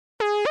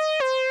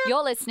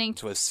You're listening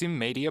to a Sim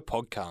Media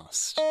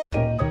podcast.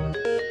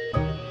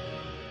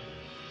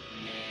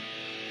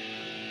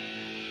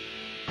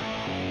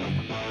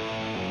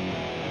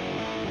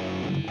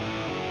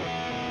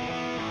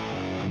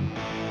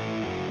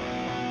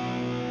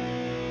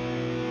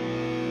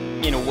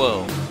 In a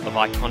world of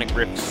iconic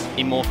riffs,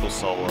 immortal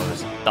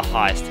solos, the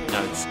highest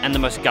notes, and the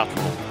most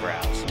guttural of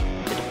growls,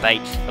 the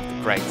debate of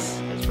the greats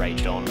has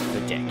raged on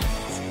for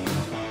decades.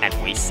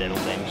 And we settle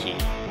them here.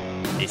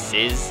 This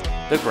is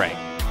the Great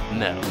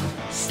Metal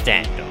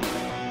Standoff.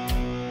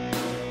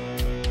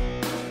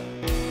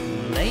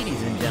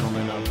 Ladies and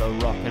gentlemen of the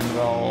rock and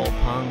roll,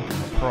 punk,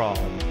 prog,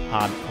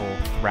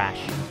 hardcore, thrash,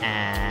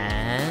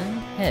 and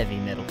heavy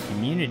metal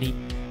community,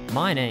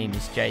 my name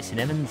is Jason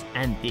Evans,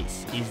 and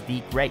this is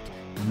the Great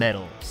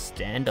Metal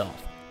Standoff,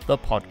 the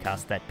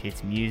podcast that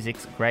pits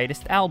music's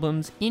greatest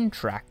albums in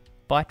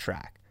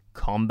track-by-track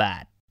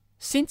combat.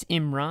 Since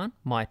Imran,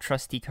 my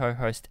trusty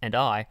co-host, and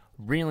I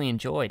really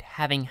enjoyed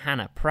having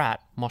Hannah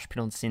Pratt, Mosh Pit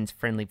on Sin's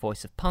friendly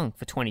voice of punk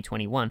for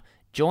 2021,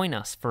 join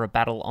us for a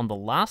battle on the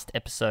last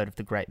episode of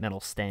the Great Metal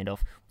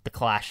Standoff, The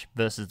Clash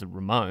versus the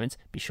Ramones.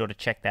 Be sure to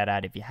check that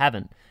out if you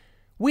haven't.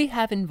 We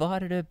have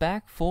invited her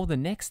back for the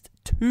next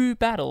two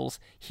battles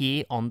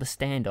here on the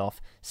Standoff,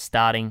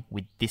 starting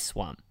with this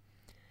one.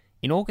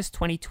 In August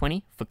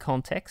 2020, for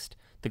context,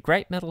 the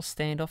Great Metal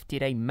Standoff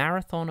did a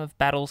marathon of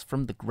battles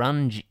from the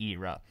grunge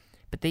era,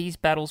 but these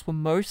battles were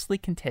mostly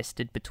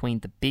contested between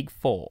the Big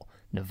Four: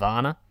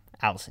 Nirvana,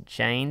 Alice in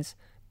Chains,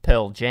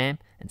 Pearl Jam,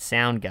 and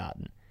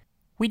Soundgarden.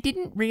 We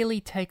didn't really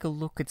take a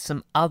look at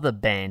some other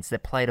bands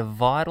that played a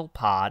vital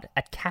part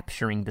at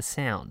capturing the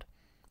sound.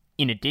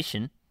 In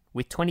addition,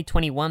 with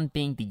 2021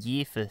 being the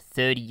year for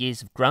 30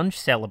 years of grunge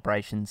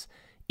celebrations,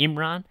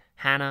 Imran,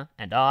 Hannah,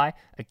 and I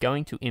are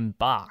going to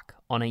embark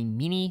on a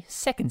mini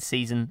second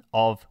season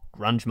of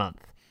Grunge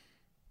Month.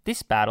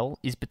 This battle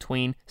is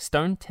between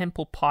Stone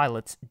Temple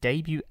Pilots'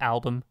 debut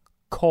album,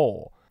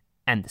 Core,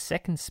 and the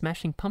second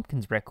Smashing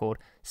Pumpkins record,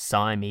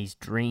 Siamese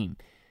Dream.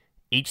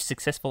 Each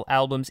successful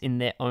albums in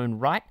their own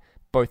right,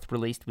 both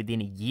released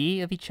within a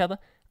year of each other,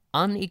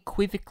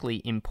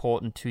 unequivocally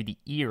important to the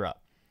era.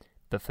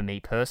 But for me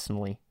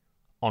personally,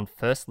 on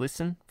first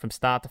listen, from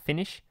start to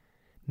finish,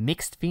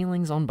 mixed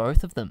feelings on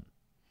both of them.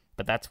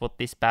 But that's what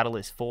this battle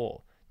is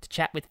for, to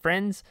chat with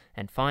friends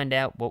and find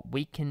out what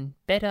we can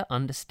better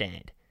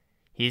understand.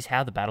 Here's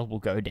how the battle will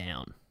go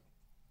down.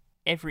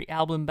 Every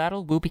album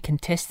battle will be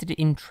contested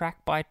in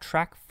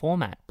track-by-track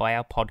format by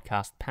our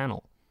podcast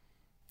panel.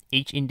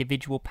 Each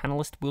individual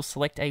panelist will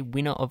select a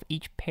winner of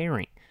each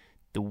pairing.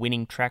 The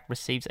winning track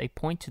receives a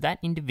point to that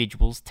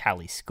individual's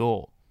tally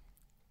score.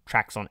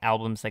 Tracks on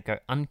albums that go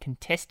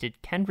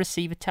uncontested can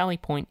receive a tally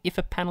point if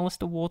a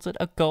panelist awards it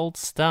a gold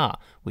star,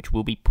 which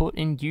will be put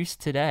in use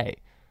today.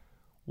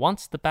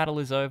 Once the battle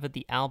is over,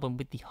 the album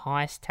with the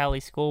highest tally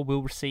score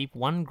will receive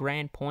 1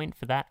 grand point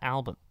for that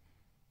album.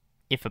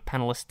 If a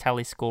panelist's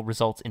tally score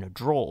results in a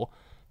draw,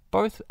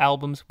 both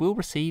albums will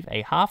receive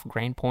a half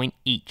grand point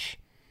each.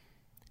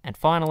 And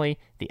finally,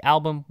 the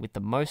album with the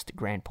most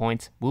grand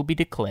points will be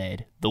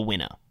declared the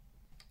winner.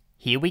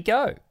 Here we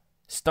go!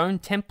 Stone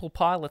Temple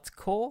Pilots'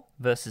 Core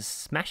versus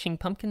Smashing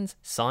Pumpkins'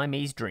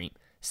 Siamese Dream.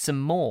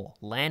 Some more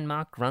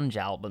landmark grunge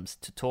albums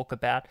to talk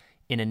about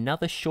in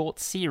another short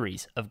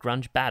series of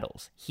grunge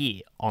battles here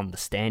on the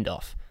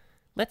Standoff.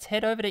 Let's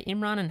head over to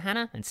Imran and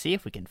Hannah and see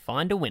if we can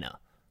find a winner.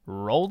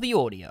 Roll the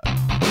audio.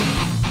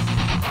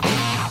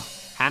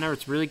 Hannah,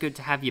 it's really good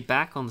to have you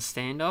back on the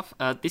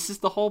Standoff. This is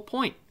the whole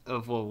point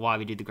of why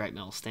we do the Great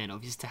Metal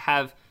Standoff, is to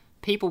have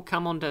people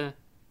come onto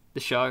the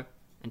show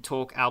and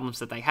talk albums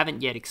that they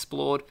haven't yet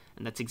explored,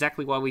 and that's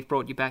exactly why we've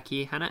brought you back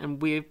here, Hannah,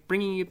 and we're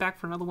bringing you back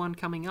for another one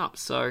coming up.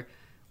 So,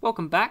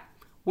 welcome back.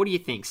 What do you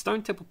think?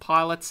 Stone Temple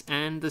Pilots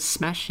and the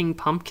Smashing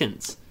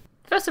Pumpkins.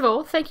 First of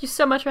all, thank you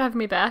so much for having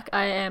me back.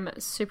 I am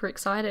super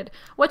excited.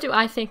 What do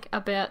I think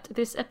about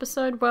this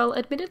episode? Well,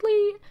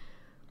 admittedly,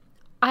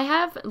 I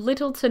have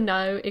little to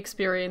no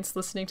experience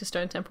listening to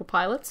Stone Temple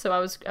Pilots, so I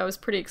was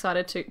pretty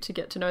excited to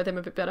get to know them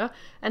a bit better.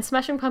 And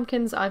Smashing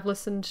Pumpkins, I've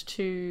listened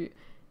to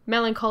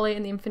Melancholy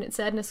and the Infinite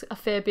Sadness a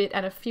fair bit,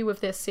 and a few of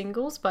their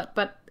singles, but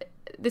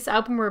this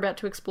album we're about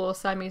to explore,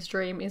 Siamese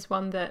Dream, is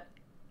one that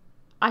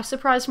I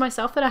surprised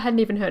myself that I hadn't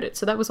even heard it,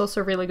 so that was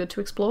also really good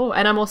to explore.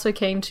 And I'm also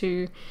keen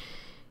to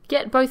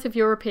get both of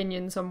your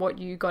opinions on what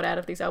you got out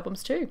of these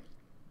albums too.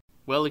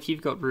 Well, if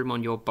you've got room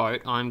on your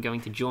boat, I'm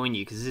going to join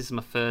you, because this is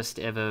my first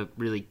ever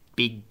really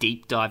big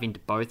deep dive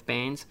into both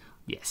bands.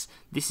 Yes,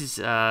 this is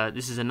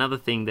another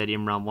thing that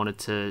Imran wanted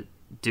to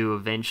do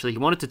eventually. He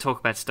wanted to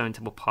talk about Stone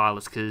Temple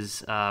Pilots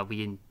because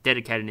we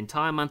dedicated an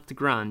entire month to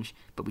grunge,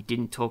 but we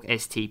didn't talk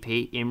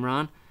STP.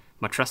 Imran,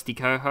 my trusty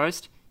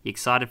co-host, you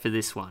excited for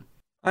this one?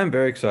 I'm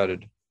very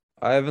excited.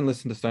 I haven't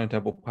listened to Stone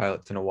Temple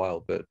Pilots in a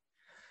while, but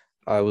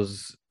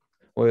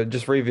we're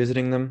just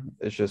revisiting them.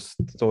 It's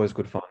always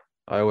good fun.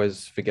 I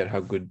always forget how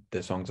good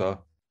their songs are.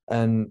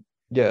 And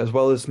yeah, as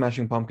well as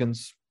Smashing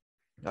Pumpkins.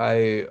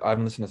 I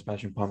haven't listened to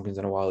Smashing Pumpkins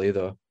in a while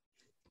either.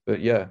 But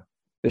yeah,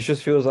 this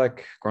just feels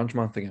like Grunge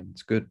Month again.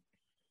 It's good.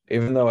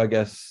 Even though I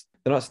guess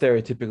they're not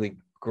stereotypically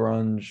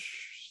grunge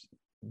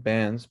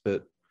bands,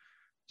 but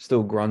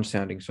still grunge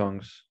sounding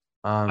songs.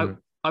 I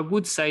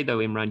would say though,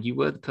 Imran, you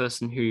were the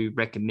person who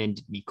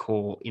recommended me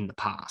Core in the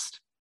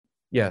past.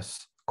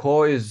 Yes,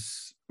 Core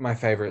is my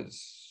favorite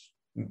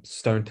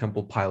Stone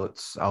Temple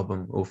Pilots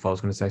album. Or if I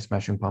was going to say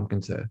Smashing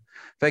Pumpkins, there,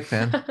 fake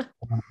fan.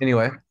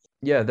 Anyway,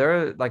 yeah,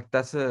 they're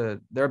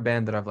a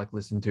band that I've like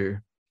listened to,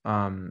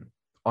 on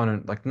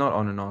and like not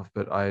on and off,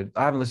 but I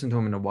haven't listened to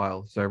them in a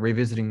while. So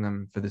revisiting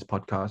them for this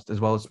podcast as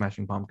well as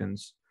Smashing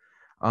Pumpkins,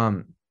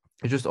 um,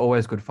 it's just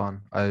always good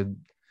fun. I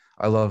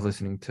love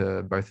listening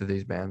to both of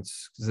these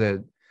bands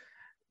because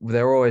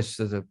they're always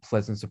just a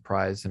pleasant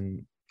surprise,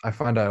 and I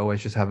find I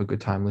always just have a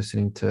good time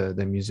listening to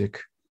their music.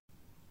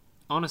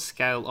 On a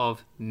scale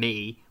of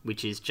me,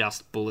 which is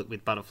just Bullet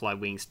with Butterfly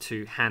Wings,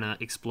 to Hannah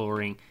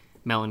exploring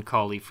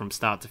Melancholy from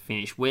start to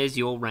finish, where's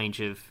your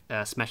range of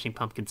Smashing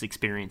Pumpkins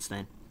experience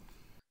then?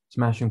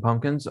 Smashing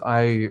Pumpkins,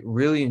 I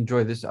really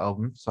enjoy this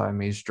album,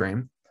 Siamese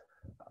Dream.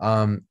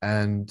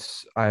 And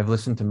I've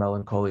listened to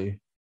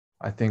Melancholy,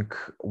 I think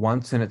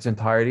once in its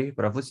entirety,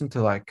 but I've listened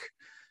to like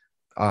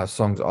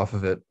songs off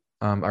of it.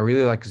 I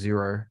really like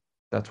Zero.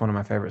 That's one of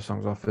my favorite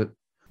songs off it.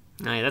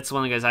 No, that's the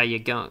one that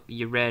goes,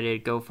 you ready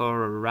to go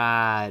for a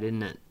ride,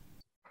 isn't it?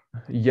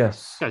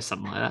 Yes. Go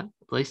something like that,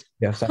 please.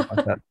 Yeah, something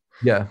like that.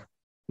 Yeah.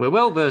 We're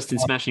well versed in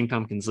Smashing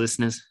Pumpkins,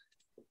 listeners.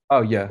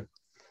 Oh yeah.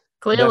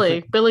 Clearly,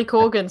 Definitely. Billy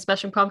Corgan,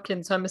 Smashing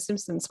Pumpkins, Homer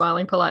Simpson,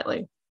 smiling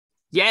politely.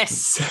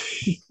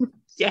 Yes!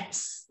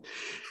 Yes!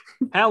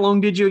 How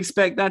long did you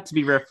expect that to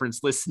be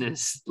referenced,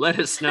 listeners? Let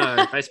us know.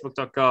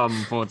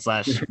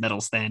 Facebook.com/Metal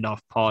Standoff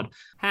Pod.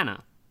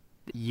 Hannah,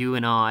 you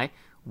and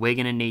we're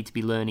going to need to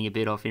be learning a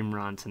bit off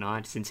Imran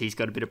tonight, since he's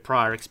got a bit of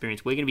prior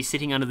experience. We're going to be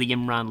sitting under the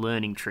Imran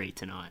learning tree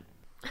tonight.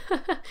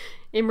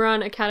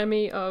 Imran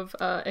Academy of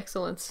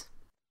Excellence.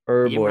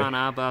 Oh The boy.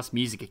 Imran Abbas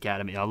Music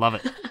Academy. I love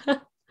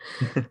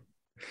it.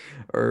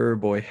 Oh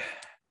boy.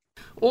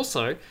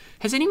 Also,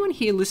 has anyone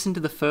here listened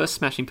to the first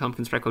Smashing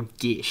Pumpkins record,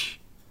 Gish?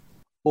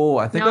 Oh,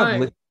 I think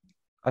No.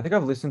 I think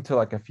I've listened to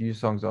like a few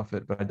songs off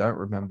it, but I don't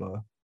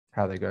remember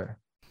how they go.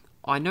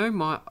 I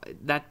know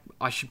that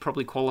I should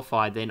probably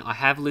qualify then. I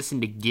have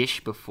listened to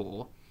Gish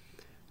before.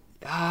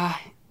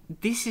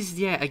 This is,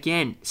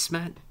 again,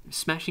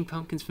 Smashing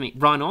Pumpkins for me.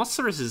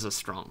 Rhinoceros is a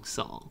strong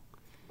song.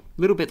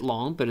 A little bit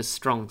long, but a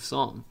strong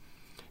song.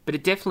 But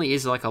it definitely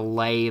is like a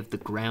lay of the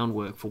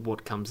groundwork for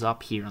what comes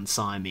up here on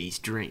Siamese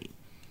Dream.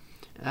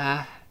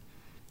 But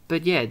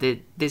yeah,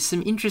 there's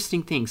some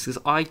interesting things,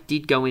 because I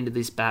did go into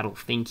this battle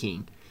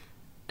thinking,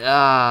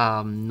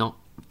 I'm not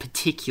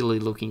particularly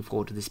looking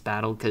forward to this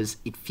battle because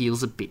it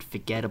feels a bit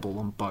forgettable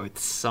on both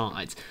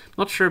sides.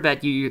 Not sure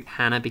about you,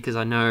 Hannah, because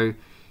I know you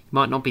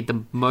might not be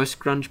the most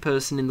grunge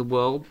person in the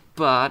world,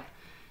 but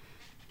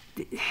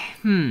do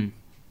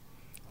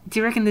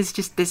you reckon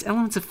there's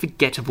elements of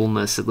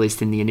forgettableness, at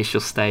least in the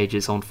initial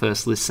stages on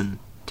first listen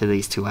to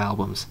these two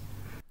albums?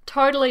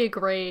 Totally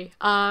agree.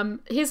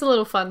 Here's a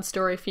little fun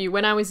story for you.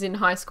 When I was in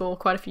high school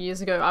quite a few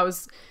years ago, I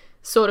was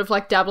sort of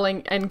like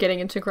dabbling and getting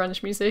into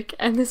grunge music,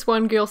 and this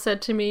one girl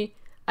said to me,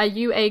 "Are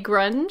you a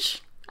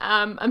grunge?"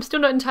 I'm still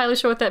not entirely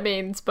sure what that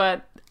means,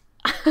 but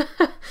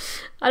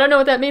I don't know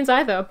what that means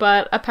either.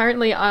 But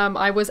apparently,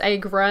 I was a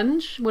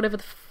grunge, whatever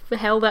the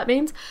hell that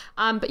means.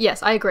 But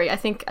yes, I agree. I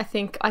think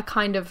I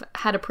kind of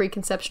had a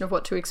preconception of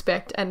what to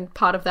expect, and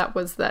part of that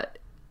was that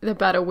the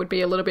battle would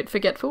be a little bit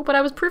forgetful, but I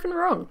was proven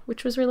wrong,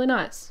 which was really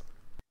nice.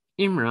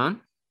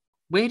 Imran,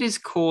 where does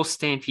Core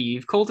stand for you?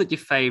 You've called it your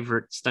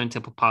favourite Stone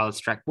Temple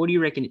Pilots track. What do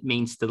you reckon it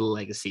means to the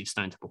legacy of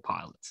Stone Temple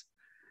Pilots?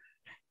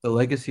 The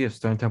legacy of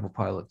Stone Temple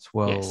Pilots.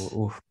 Well, Yes.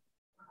 oof.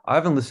 I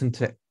haven't listened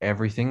to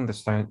everything the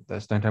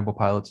Stone Temple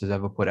Pilots has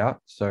ever put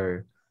out, so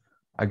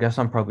I guess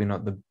I'm probably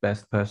not the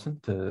best person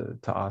to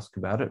ask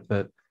about it.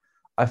 But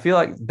I feel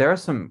like there are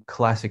some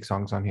classic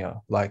songs on here.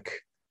 Like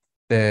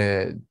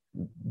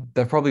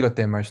they've probably got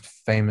their most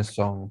famous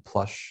song,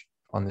 Plush,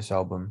 on this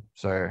album.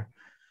 So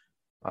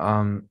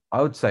I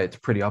would say it's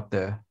pretty up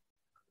there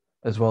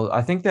as well.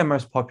 I think their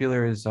most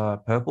popular is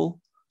Purple,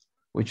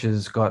 which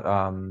has got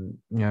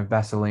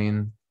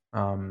Vaseline.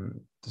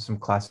 There's some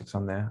classics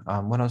on there.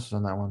 What else is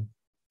on that one?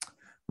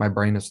 My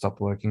brain has stopped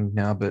working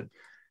now, but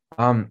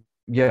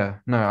yeah,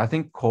 no, I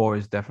think Core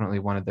is definitely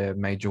one of their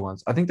major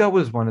ones. I think that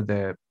was one of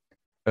their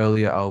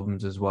earlier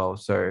albums as well.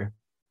 So,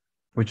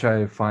 which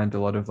I find a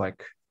lot of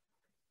like,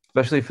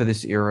 especially for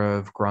this era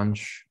of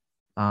grunge,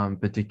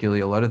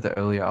 particularly a lot of the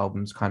earlier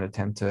albums kind of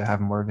tend to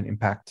have more of an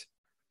impact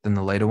than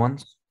the later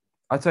ones.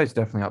 I'd say it's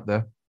definitely up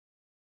there.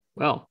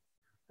 Well,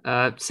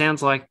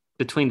 sounds like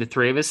between the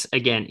three of us,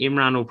 again,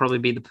 Imran will probably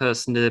be the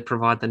person to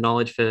provide the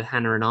knowledge for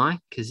Hannah and I,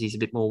 because he's a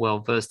bit more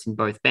well-versed in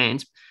both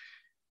bands.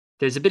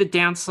 There's a bit of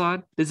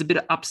downside, there's a bit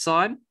of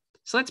upside.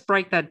 So let's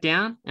break that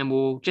down, and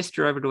we'll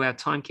gesture over to our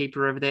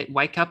timekeeper over there.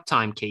 Wake up,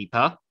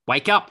 timekeeper.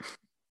 Wake up.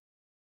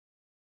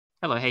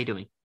 Hello, how you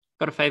doing?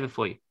 Got a favour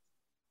for you.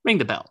 Ring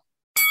the bell.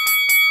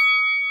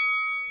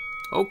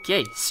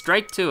 Okay,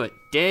 straight to it.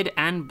 Dead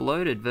and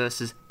Bloated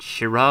versus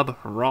Shrub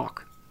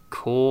Rock.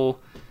 Core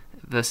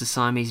versus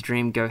Siamese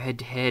Dream go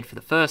head-to-head for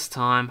the first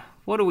time.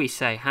 What do we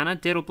say, Hannah?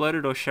 Dead or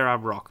Bloated or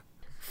Cherub Rock?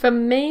 For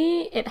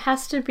me, it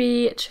has to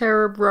be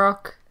Cherub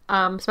Rock,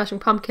 Smashing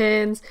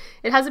Pumpkins.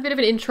 It has a bit of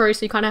an intro,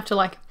 so you kind of have to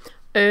like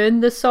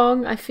earn the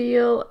song, I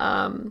feel.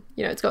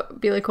 It's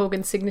got Billy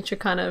Corgan's signature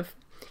kind of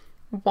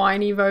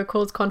whiny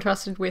vocals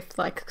contrasted with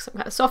like some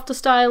kind of softer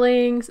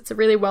stylings. It's a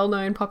really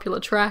well-known, popular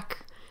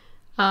track.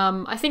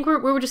 I think we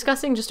were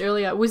discussing just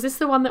earlier, was this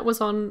the one that was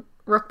on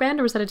Rock Band,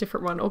 or was that a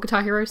different one? Or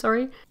Guitar Hero,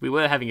 sorry? We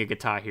were having a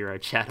Guitar Hero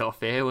chat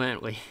off air,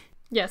 weren't we?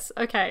 Yes,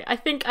 okay. I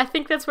think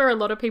that's where a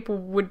lot of people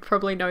would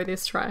probably know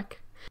this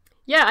track.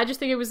 Yeah, I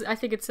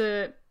think it's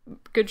a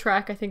good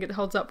track. I think it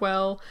holds up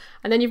well.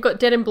 And then you've got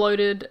Dead and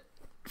Bloated.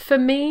 For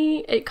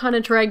me, it kind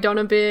of dragged on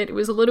a bit. It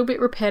was a little bit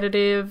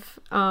repetitive.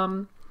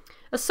 A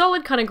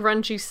solid kind of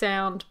grungy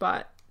sound,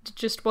 but it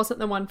just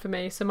wasn't the one for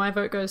me. So my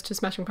vote goes to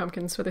Smashing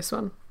Pumpkins for this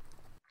one.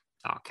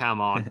 Oh,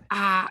 come on.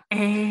 I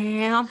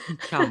am.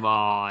 Come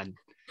on.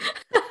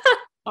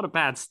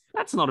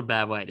 That's not a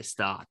bad way to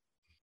start.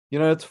 You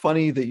know, it's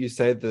funny that you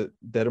say that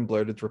Dead and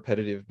Bloated's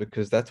repetitive,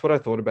 because that's what I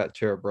thought about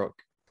Cherub Rock.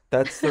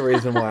 That's the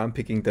reason why I'm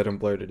picking Dead and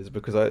Bloated, is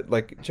because I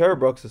like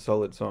Cherub Rock's a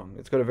solid song.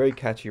 It's got a very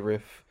catchy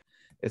riff.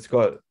 It's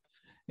got,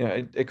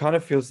 it kind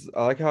of feels,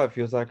 I like how it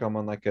feels like I'm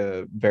on like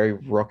a very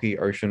rocky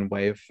ocean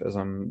wave as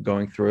I'm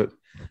going through it.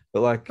 But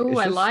like, oh,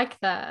 I like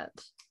that.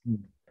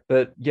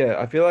 But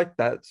yeah, I feel like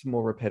that's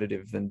more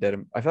repetitive than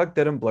I feel like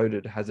Dead and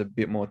Bloated has a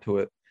bit more to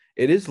it.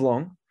 It is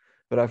long,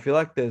 but I feel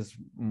like there's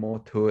more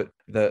to it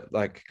that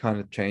like kind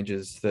of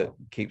changes, that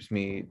keeps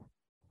me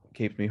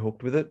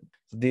hooked with it.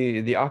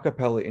 The a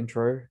cappella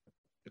intro,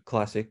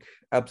 classic,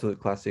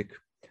 absolute classic.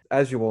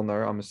 As you all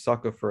know, I'm a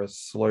sucker for a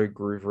slow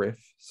groove riff,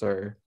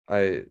 so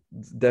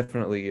it's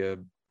definitely a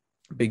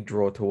big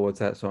draw towards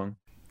that song.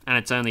 And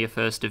it's only a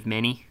first of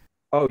many.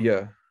 Oh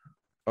yeah.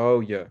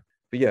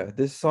 But yeah,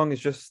 this song is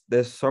just,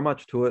 there's so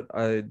much to it.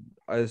 I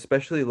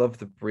especially love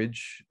the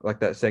bridge, like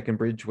that second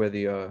bridge where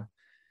the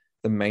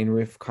main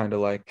riff kind of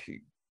like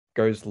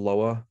goes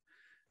lower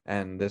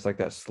and there's like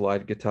that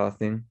slide guitar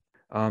thing.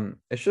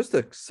 It's just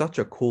such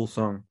a cool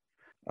song.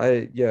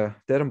 Dead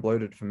and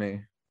Bloated for me.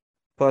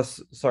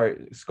 Plus,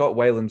 sorry, Scott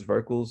Weiland's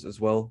vocals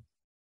as well.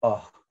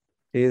 Oh,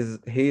 he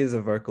is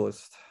a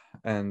vocalist,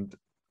 and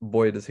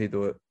boy does he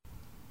do it.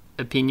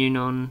 Opinion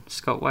on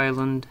Scott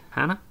Weiland,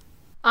 Hannah?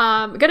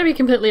 I'm going to be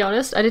completely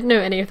honest, I didn't know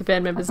any of the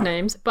band members'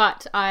 names,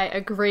 but I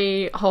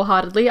agree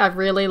wholeheartedly. I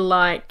really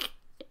like,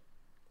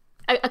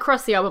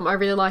 across the album, I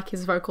really like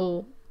his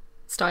vocal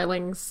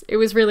stylings. It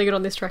was really good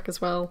on this track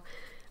as well.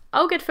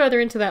 I'll get further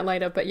into that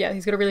later, but yeah,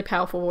 he's got a really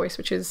powerful voice,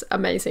 which is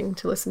amazing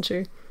to listen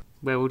to.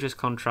 Well, we'll just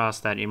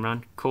contrast that,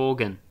 Imran.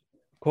 Corgan.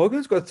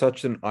 Corgan's got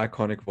such an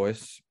iconic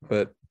voice,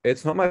 but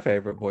it's not my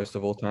favorite voice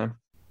of all time.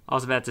 I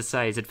was about to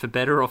say, is it for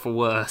better or for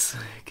worse?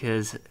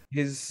 Because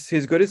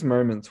he's got his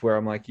moments where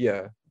I'm like,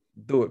 yeah,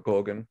 do it,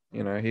 Corgan.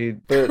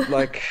 But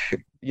like,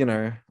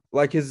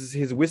 like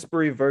his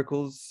whispery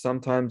vocals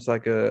sometimes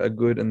like are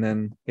good, and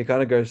then he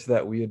kind of goes to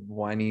that weird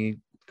whiny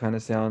kind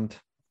of sound.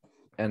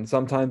 And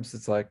sometimes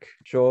it's like,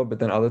 sure, but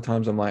then other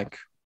times I'm like,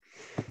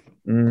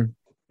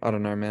 I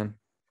don't know, man.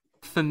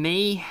 For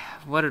me,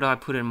 what did I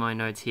put in my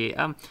notes here?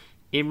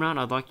 Imran,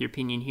 I'd like your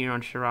opinion here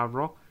on Cherub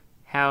Rock.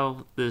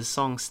 How the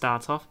song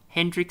starts off.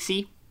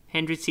 Hendrixy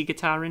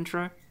guitar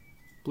intro.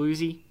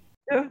 Bluesy.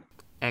 Yeah.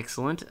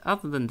 Excellent.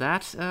 Other than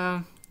that,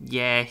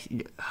 yeah,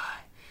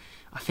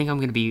 I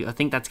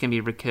think that's gonna be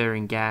a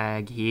recurring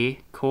gag here.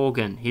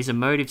 Corgan, his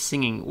emotive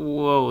singing.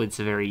 Whoa, it's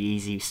a very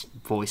easy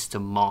voice to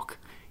mock,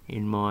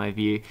 in my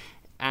view.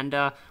 And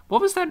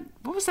what was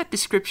that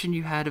description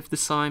you had of the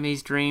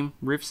Siamese Dream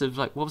riffs of,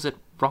 like, what was it,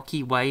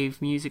 rocky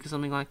wave music or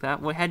something like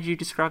that? How did you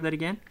describe that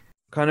again?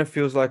 Kind of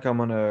feels like I'm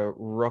on a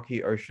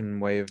rocky ocean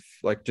wave,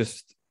 like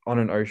just on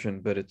an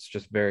ocean, but it's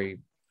just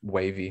very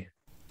wavy.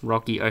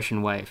 Rocky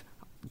ocean wave.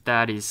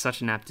 That is such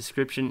an apt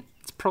description.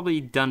 It's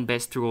probably done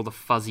best through all the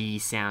fuzzy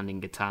sounding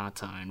guitar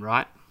tone,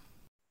 right?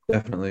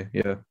 Definitely,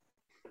 yeah.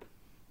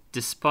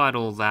 Despite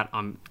all that,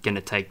 I'm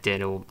gonna take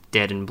Dead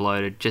and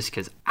Bloated just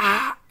because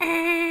I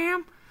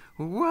am.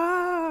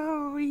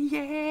 Whoa,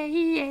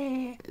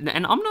 yeah.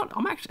 And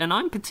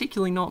I'm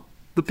particularly not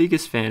the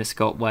biggest fan of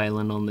Scott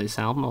Weiland on this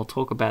album. I'll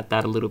talk about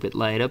that a little bit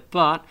later,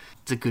 but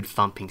it's a good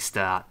thumping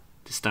start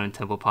to Stone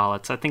Temple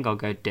Pilots. I think I'll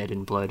go Dead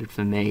and Bloated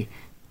for me.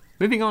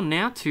 Moving on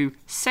now to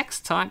Sex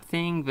Type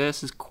Thing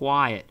versus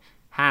Quiet.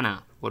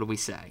 Hannah, what do we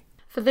say?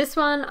 For this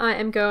one, I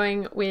am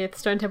going with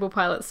Stone Temple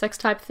Pilots' Sex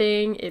Type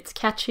Thing. It's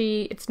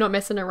catchy, it's not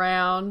messing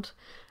around.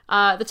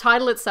 The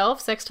title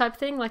itself, Sex Type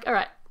Thing, like,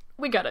 alright,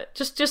 we got it.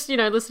 Just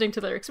listening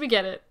to the lyrics, we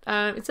get it.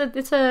 It's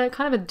a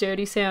kind of a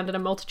dirty sound in a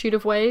multitude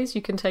of ways.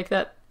 You can take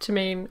that to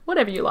mean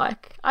whatever you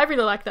like. I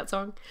really like that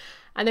song.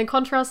 And then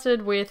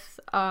contrasted with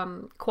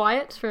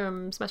Quiet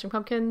from Smashing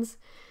Pumpkins,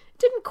 it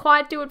didn't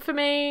quite do it for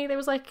me. There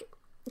was like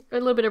a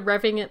little bit of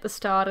revving at the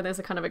start, and there's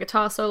a kind of a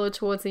guitar solo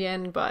towards the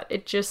end, but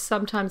it just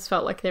sometimes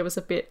felt like there was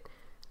a bit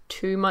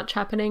too much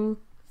happening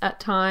at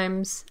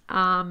times.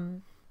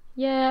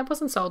 Yeah, I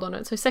wasn't sold on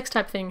it. So Sex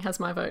Type Thing has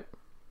my vote.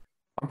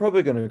 I'm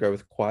probably going to go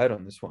with Quiet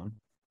on this one.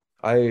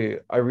 I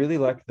really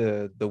like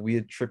the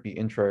weird trippy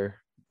intro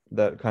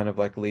that kind of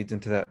like leads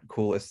into that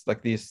cool,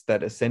 like this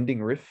that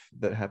ascending riff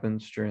that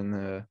happens during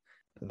the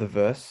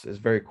verse is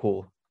very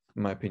cool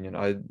in my opinion.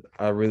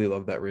 I really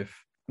love that riff.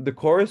 The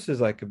chorus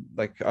is like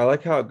I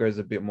like how it goes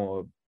a bit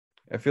more.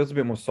 It feels a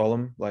bit more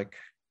solemn. Like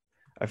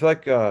I feel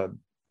like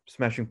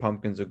Smashing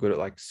Pumpkins are good at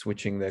like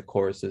switching their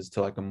choruses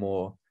to like a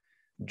more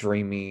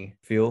dreamy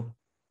feel.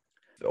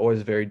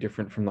 Always very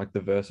different from like the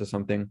verse or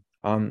something.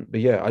 But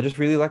yeah, I just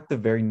really like the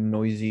very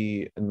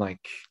noisy and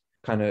like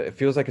kind of it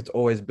feels like it's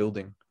always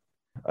building.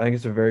 I think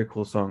it's a very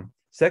cool song.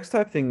 Sex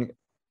Type Thing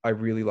I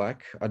really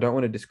like. I don't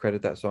want to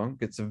discredit that song.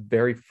 It's a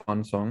very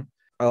fun song.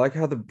 I like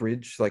how the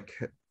bridge like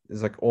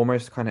is like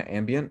almost kind of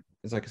ambient.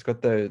 It's like it's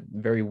got the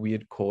very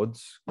weird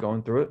chords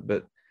going through it,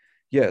 but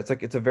yeah, it's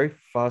like it's a very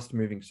fast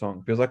moving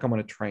song. Feels like I'm on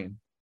a train.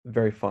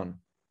 Very fun.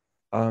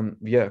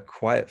 Yeah,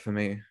 Quiet for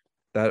me.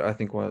 That I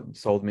think what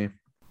sold me.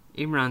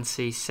 Imran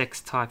sees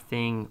Sex Type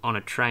Thing on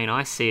a train.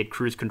 I see it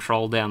cruise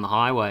control down the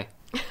highway.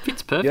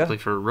 Fits Yeah. perfectly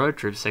for a road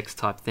trip. Sex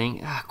Type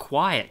Thing.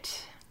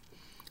 Quiet.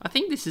 I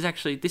think this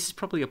is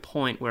probably a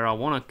point where I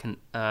want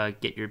to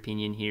get your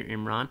opinion here,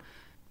 Imran.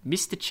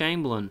 Mr.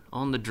 Chamberlain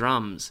on the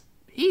drums.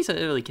 He's an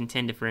early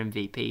contender for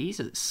MVP. He's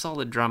a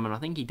solid drummer, and I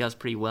think he does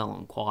pretty well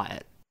on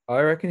Quiet.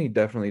 I reckon he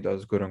definitely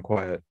does good on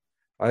Quiet.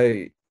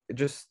 I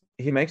just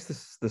he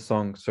makes the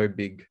song so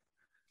big.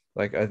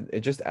 Like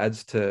it just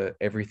adds to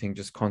everything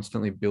just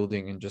constantly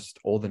building and just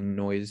all the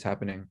noise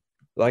happening.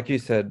 Like you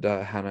said,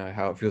 Hannah,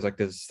 how it feels like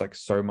there's like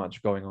so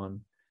much going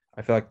on.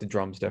 I feel like the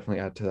drums definitely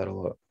add to that a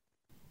lot.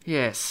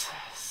 Yes,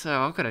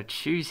 so I've got to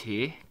choose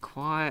here.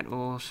 Quiet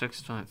or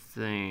Sex Type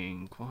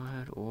Thing.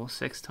 Quiet or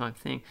Sex Type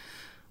Thing.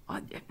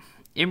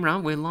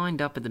 Imran, we're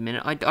lined up at the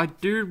minute. I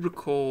do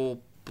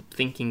recall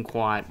thinking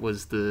Quiet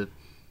was the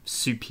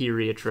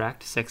superior track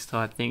to Sex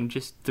Type Thing,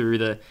 just through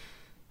the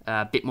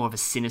bit more of a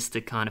sinister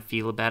kind of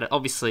feel about it.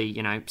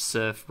 Obviously,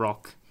 surf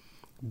rock,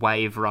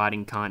 wave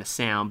riding kind of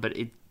sound, but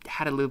it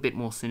had a little bit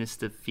more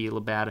sinister feel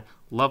about it.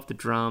 Love the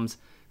drums,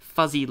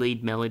 fuzzy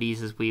lead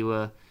melodies as we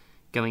were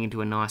going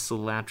into a nice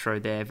little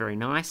outro there. Very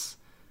nice.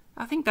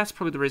 I think that's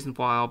probably the reason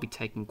why I'll be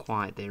taking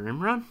Quiet there,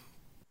 Imran.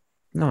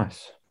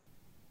 Nice.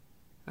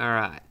 All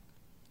right.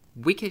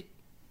 Wicked.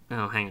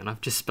 Oh, hang on.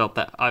 I've just spelt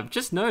that. I've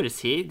just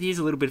noticed here.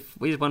 Here's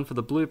one for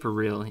the blooper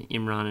reel,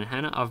 Imran and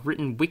Hannah. I've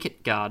written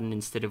Wicket Garden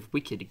instead of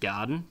Wicked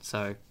Garden,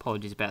 so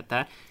apologies about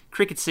that.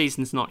 Cricket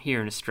season's not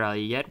here in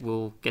Australia yet.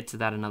 We'll get to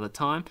that another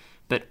time.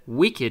 But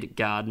Wicked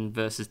Garden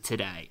versus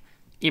Today.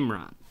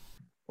 Imran.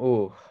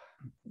 Oh,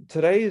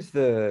 today is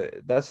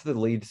that's the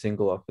lead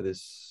single off of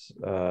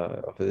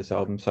this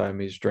album,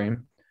 Siamese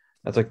Dream.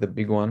 That's like the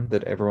big one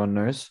that everyone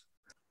knows.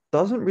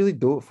 Doesn't really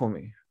do it for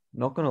me.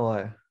 Not gonna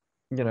lie.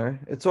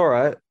 It's all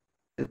right.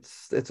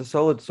 It's a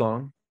solid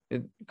song.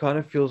 It kind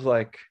of feels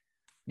like,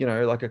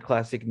 like a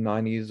classic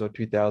 90s or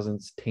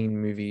 2000s teen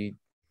movie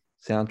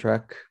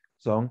soundtrack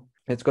song.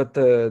 It's got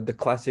the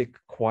classic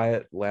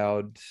quiet,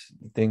 loud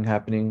thing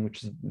happening,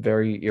 which is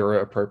very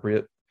era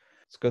appropriate.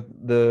 It's got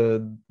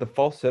the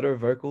falsetto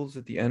vocals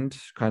at the end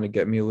kind of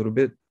get me a little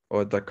bit,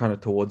 or like kind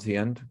of towards the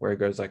end where it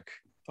goes like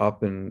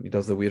up and he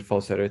does the weird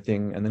falsetto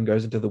thing and then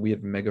goes into the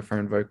weird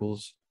megaphone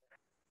vocals.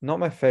 Not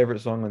my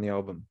favorite song on the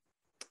album.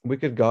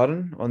 Wicked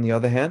Garden, on the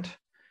other hand,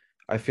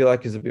 I feel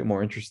like is a bit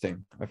more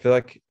interesting. I feel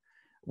like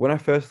when I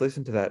first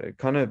listened to that, it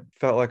kind of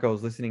felt like I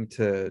was listening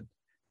to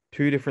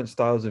two different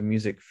styles of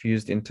music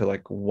fused into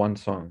like one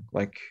song.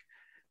 Like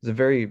there's a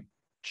very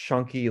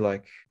chunky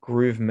like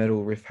groove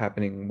metal riff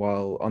happening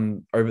while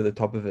on over the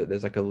top of it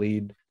there's like a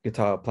lead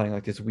guitar playing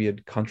like this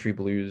weird country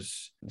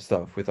blues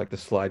stuff with like the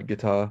slide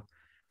guitar.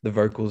 The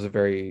vocals are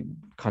very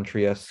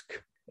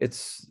country-esque.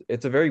 It's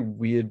a very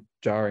weird,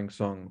 jarring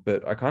song,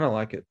 but I kind of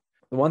like it.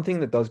 The one thing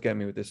that does get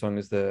me with this song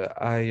is the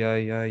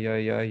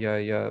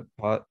yeah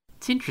part.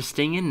 It's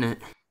interesting, isn't it?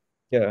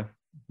 Yeah,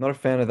 not a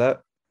fan of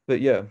that.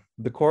 But yeah,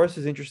 the chorus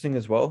is interesting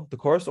as well. The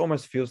chorus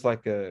almost feels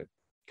like a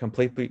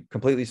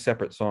completely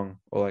separate song,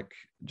 or like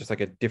just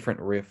like a different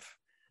riff,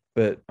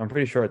 but I'm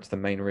pretty sure it's the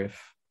main riff.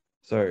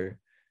 So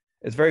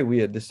it's very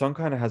weird. This song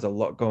kind of has a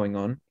lot going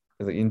on.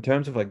 Like, in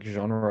terms of like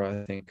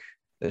genre, I think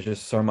there's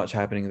just so much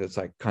happening that's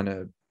like kind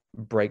of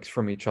breaks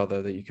from each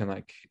other that you can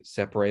like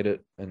separate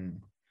it,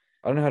 and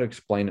I don't know how to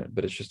explain it,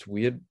 but it's just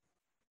weird,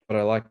 but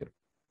I like it.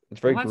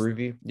 It's very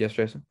groovy. Yes,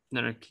 Jason?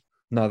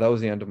 No, that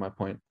was the end of my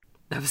point.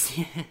 That was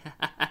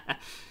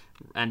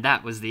and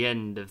that was the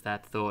end of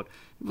that thought.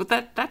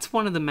 But that's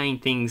one of the main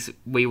things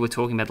we were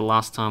talking about the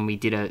last time we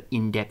did a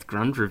in-depth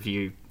grunge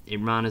review,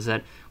 Imran, is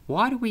that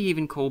why do we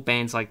even call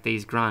bands like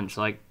these grunge?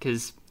 Like,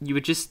 because you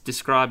were just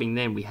describing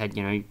them, we had,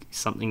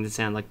 something that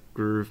sounded like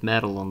groove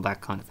metal and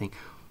that kind of thing.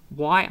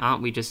 Why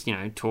aren't we just,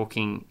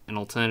 talking an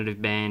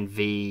alternative band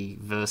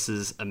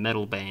versus a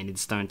metal band in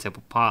Stone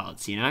Temple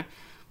Pilots,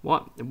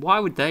 Why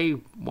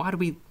do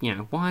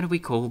we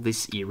call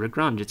this era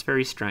grunge? It's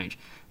very strange.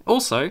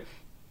 Also,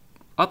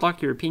 I'd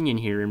like your opinion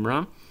here,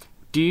 Imran.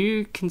 Do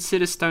you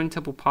consider Stone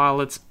Temple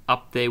Pilots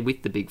up there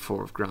with the big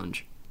four of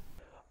grunge?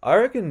 I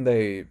reckon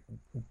they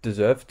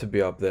deserve to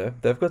be up there.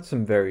 They've got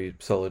some very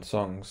solid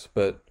songs,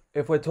 but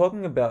if we're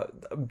talking about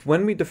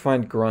when we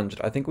defined grunge,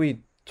 I think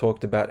we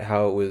talked about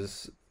how it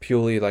was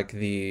purely like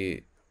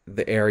the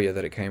area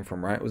that it came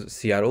from, right? Was it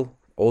Seattle?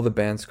 All the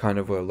bands kind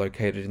of were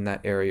located in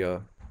that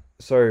area.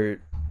 So,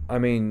 I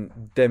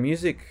mean, their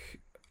music,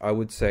 I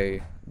would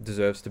say,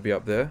 deserves to be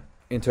up there.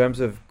 In terms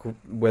of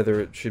whether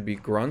it should be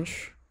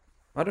grunge,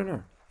 I don't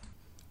know.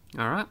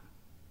 All right.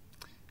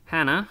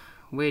 Hannah,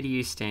 where do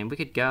you stand?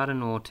 Wicked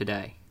Garden or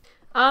Today?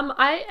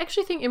 I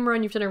actually think,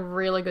 Imran, you've done a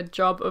really good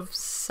job of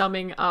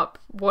summing up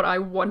what I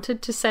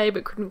wanted to say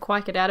but couldn't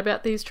quite get out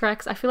about these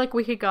tracks. I feel like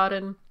Wicked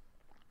Garden,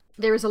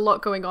 there is a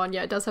lot going on.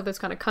 Yeah, it does have those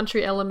kind of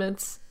country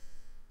elements.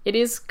 It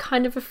is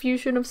kind of a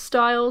fusion of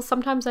styles.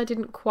 Sometimes I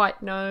didn't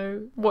quite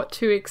know what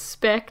to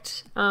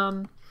expect.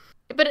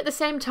 But at the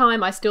same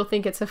time, I still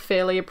think it's a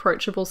fairly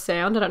approachable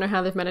sound. I don't know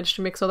how they've managed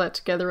to mix all that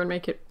together and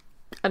make it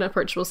an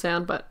approachable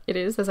sound, but it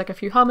is. There's like a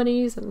few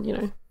harmonies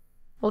and,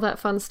 all that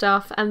fun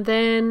stuff. And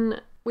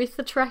then with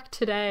the track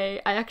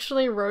Today, I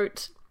actually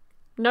wrote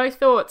no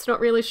thoughts, not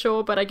really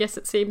sure, but I guess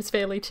it seems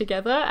fairly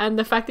together. And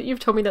the fact that you've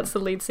told me that's the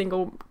lead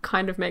single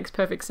kind of makes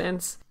perfect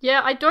sense.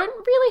 Yeah, I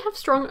don't really have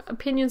strong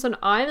opinions on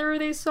either of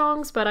these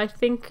songs, but I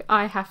think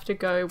I have to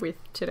go with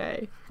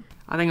Today.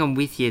 I think I'm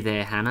with you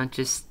there, Hannah.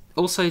 Just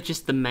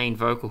the main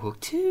vocal hook.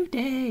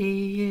 Today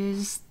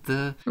is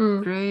the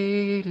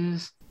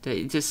greatest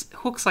day. Just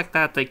hooks like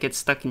that get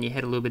stuck in your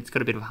head a little bit. It's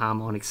got a bit of a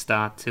harmonic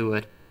start to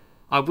it.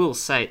 I will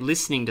say,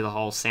 listening to the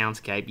whole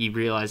soundscape, you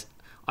realise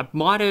I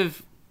might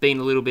have been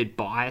a little bit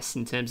biased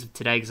in terms of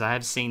Today, because I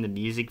have seen the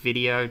music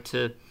video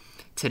to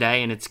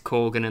Today, and it's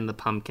Corgan and the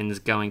Pumpkins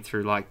going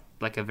through like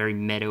a very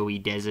meadowy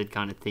desert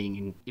kind of thing,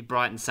 and you're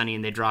bright and sunny,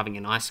 and they're driving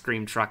an ice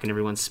cream truck, and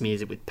everyone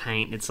smears it with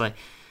paint. And it's like,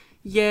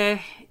 yeah,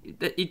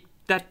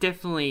 that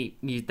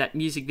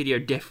music video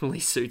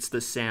definitely suits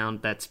the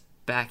sound that's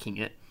backing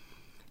it.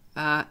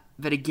 But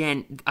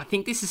again, I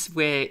think this is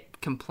where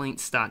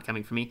complaints start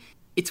coming from me.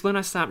 It's when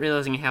I start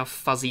realising how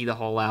fuzzy the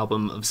whole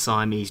album of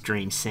Siamese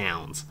Dream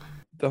sounds.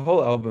 The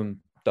whole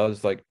album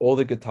does, like, all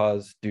the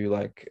guitars do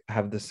like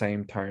have the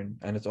same tone,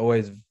 and it's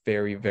always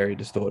very, very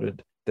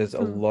distorted. There's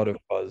a lot of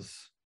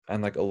fuzz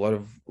and like a lot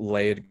of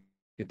layered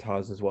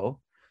guitars as well.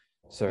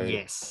 So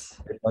yes,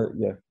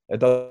 it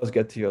does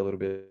get to you a little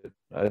bit.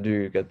 I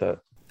do get that.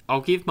 I'll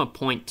give my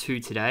point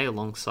to Today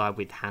alongside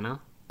with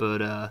Hannah.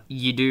 But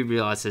you do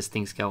realise as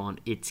things go on,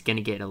 it's going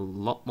to get a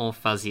lot more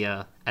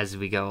fuzzier as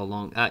we go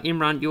along.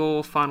 Imran,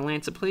 your final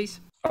answer, please?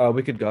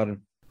 Wicked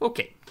Garden.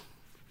 Okay.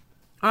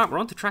 Alright, we're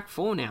on to track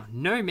 4 now.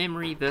 No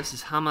Memory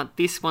versus Hummer.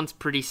 This one's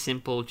pretty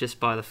simple just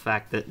by the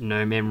fact that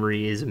No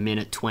Memory is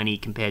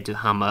 1:20 compared to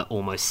Hummer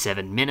almost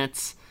 7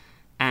 minutes.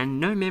 And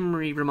No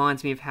Memory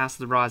reminds me of House of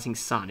the Rising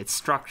Sun. It's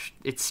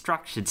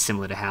structured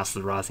similar to House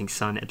of the Rising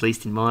Sun, at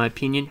least in my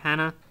opinion.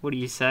 Hannah, what do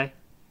you say?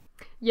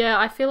 Yeah,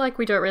 I feel like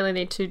we don't really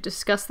need to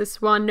discuss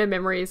this one. No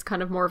Memory is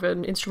kind of more of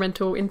an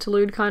instrumental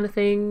interlude kind of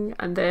thing.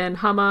 And then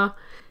Hummer,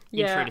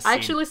 yeah, I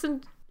actually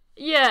listened.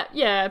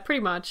 Yeah, pretty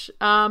much.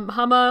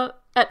 Hummer,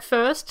 at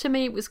first, to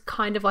me, was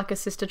kind of like a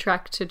sister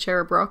track to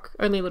Cherub Rock,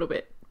 only a little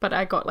bit, but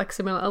I got like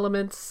similar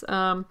elements.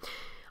 I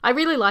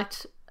really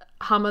liked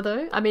Hummer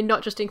though. I mean,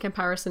 not just in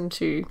comparison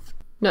to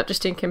No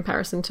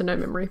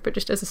Memory, but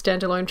just as a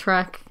standalone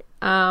track.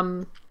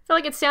 I feel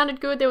like it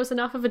sounded good. There was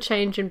enough of a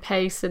change in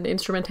pace and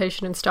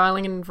instrumentation and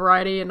styling and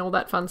variety and all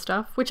that fun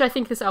stuff, which I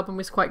think this album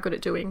was quite good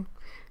at doing.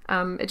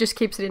 It just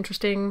keeps it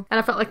interesting. And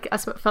I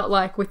felt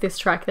like with this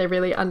track, they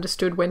really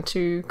understood when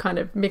to kind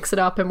of mix it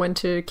up and when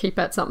to keep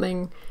at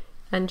something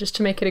and just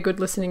to make it a good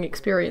listening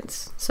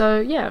experience. So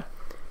yeah,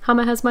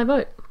 Hummer has my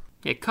vote.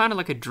 Yeah, kind of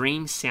like a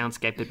dream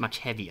soundscape, but much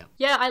heavier.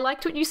 Yeah, I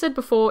liked what you said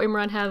before,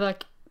 Imran, how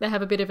like they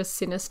have a bit of a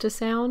sinister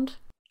sound.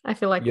 I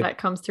feel like that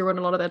comes through on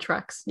a lot of their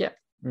tracks. Yeah.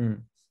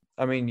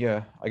 I mean,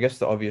 yeah, I guess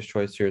the obvious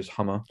choice here is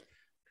Hummer.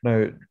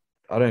 No,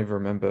 I don't even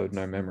remember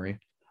No Memory.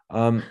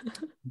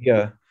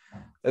 Yeah,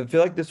 I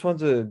feel like this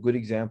one's a good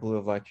example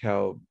of like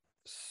how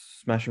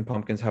Smashing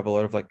Pumpkins have a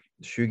lot of like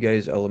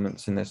shoegaze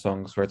elements in their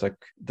songs, where it's like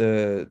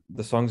the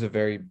songs are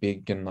very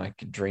big and like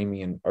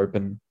dreamy and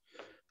open,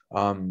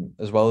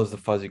 as well as the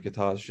fuzzy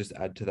guitars just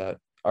add to that.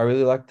 I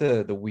really like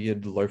the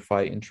weird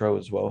lo-fi intro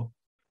as well.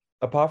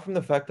 Apart from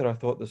the fact that I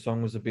thought the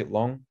song was a bit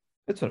long,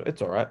 it's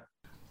all right.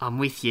 I'm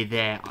with you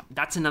there.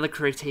 That's another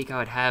critique I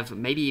would have,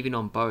 maybe even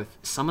on both.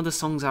 Some of the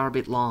songs are a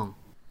bit long.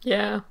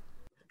 Yeah.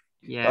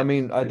 I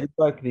mean, I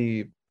liked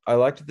the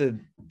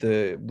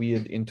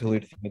weird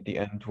interlude thing at the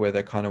end where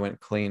they kind of went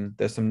clean.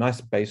 There's some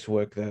nice bass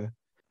work there.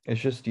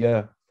 It's just,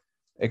 yeah,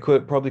 it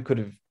could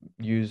have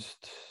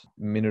used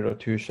a minute or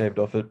two shaved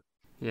off it.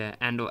 Yeah,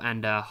 and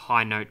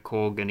high note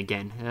Corgan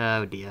again.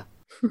 Oh dear.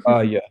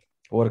 Yeah,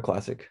 what a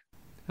classic.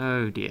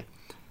 Oh dear.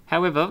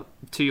 However,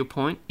 to your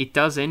point, it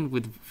does end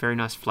with very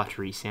nice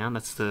fluttery sound.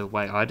 That's the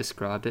way I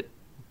described it.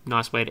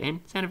 Nice way to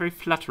end. Sounded very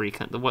fluttery.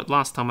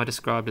 Last time I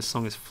described a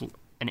song as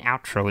an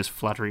outro as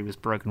fluttery was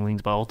Broken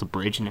Wings by Alter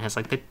Bridge, and it has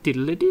like the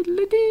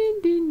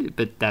diddle-a-diddle-a-din-din.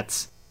 But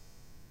that's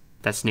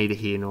neither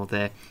here nor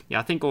there.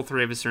 Yeah, I think all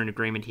three of us are in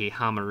agreement here.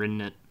 Hummer,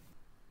 isn't it?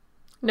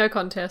 No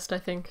contest, I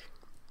think.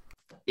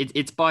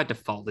 It's by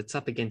default. It's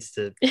up against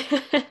an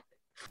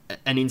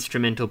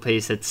instrumental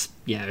piece that's,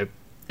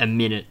 a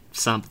minute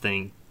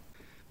something,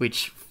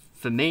 which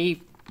for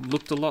me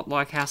looked a lot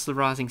like House of the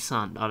Rising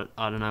Sun.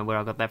 I don't know where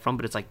I got that from,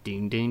 but it's like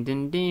ding ding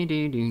ding ding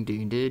ding ding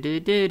ding ding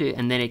ding ding,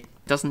 and then it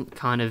doesn't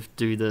kind of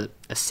do the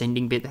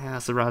ascending bit that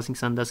House of the Rising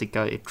Sun does.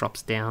 It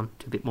drops down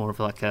to a bit more of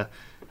like a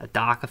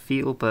darker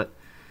feel, but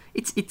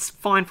it's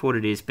fine for what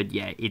it is. But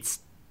yeah, it's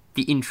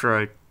the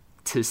intro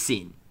to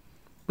Sin,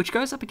 which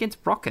goes up against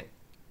Rocket.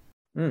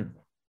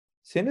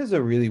 Sin is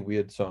a really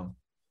weird song.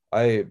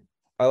 I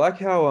like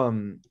how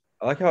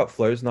it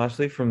flows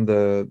nicely from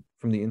the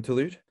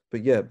interlude.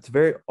 But yeah, it's a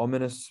very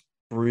ominous,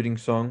 brooding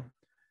song.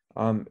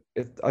 I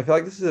feel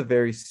like this is a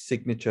very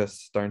signature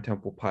Stone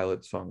Temple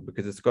Pilots song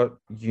because it's got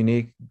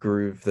unique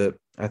groove that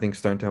I think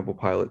Stone Temple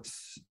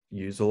Pilots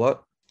use a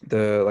lot.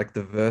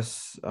 The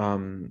verse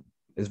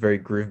is very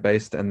groove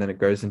based, and then it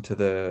goes into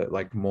the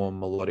like more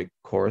melodic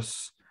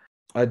chorus.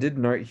 I did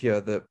note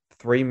here that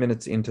 3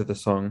 minutes into the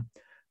song,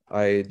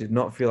 I did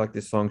not feel like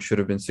this song should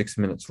have been 6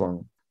 minutes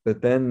long.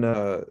 But then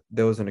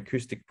there was an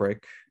acoustic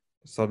break.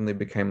 Suddenly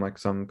became like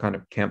some kind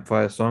of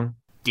campfire song.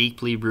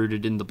 Deeply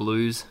rooted in the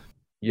blues.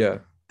 Yeah,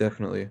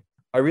 definitely.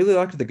 I really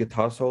liked the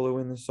guitar solo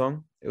in this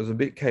song. It was a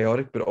bit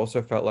chaotic, but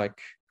also felt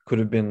like could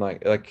have been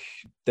like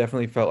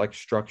definitely felt like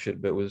structured,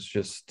 but was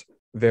just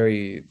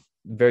very,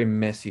 very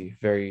messy,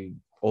 very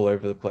all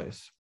over the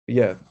place. But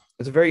yeah,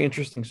 it's a very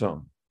interesting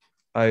song.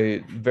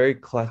 Very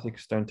classic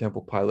Stone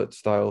Temple Pilots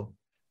style.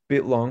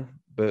 Bit long,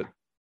 but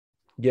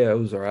yeah, it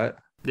was all right.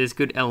 There's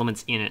good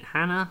elements in it.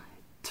 Hannah,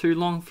 too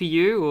long for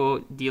you, or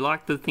do you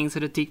like the things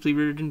that are deeply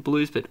rooted in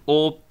blues, but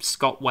all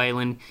Scott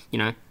Wayland,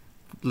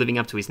 living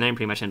up to his name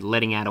pretty much and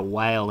letting out a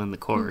wail in the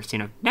chorus,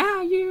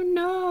 now you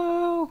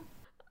know.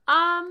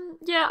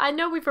 Yeah, I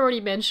know we've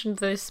already mentioned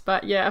this,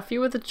 but yeah, a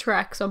few of the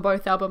tracks on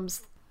both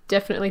albums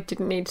definitely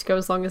didn't need to go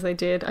as long as they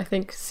did. I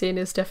think Sin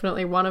is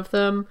definitely one of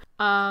them.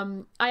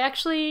 I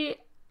actually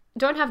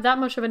don't have that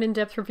much of an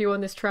in-depth review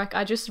on this track.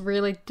 I just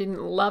really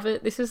didn't love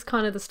it. This is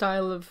kind of the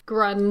style of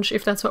grunge,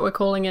 if that's what we're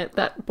calling it,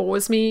 that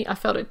bores me. I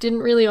felt it didn't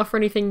really offer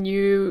anything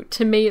new.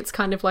 To me, it's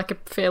kind of like a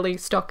fairly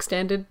stock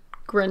standard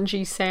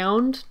grungy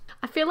sound.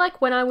 I feel like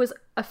when I was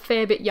a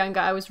fair bit younger,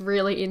 I was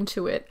really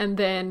into it. And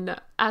then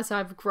as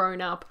I've grown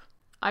up,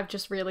 I've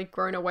just really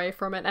grown away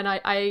from it. And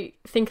I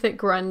think that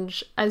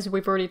grunge, as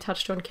we've already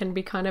touched on, can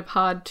be kind of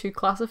hard to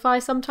classify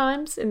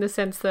sometimes, in the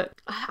sense that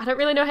I don't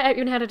really know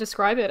even how to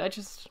describe it. I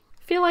just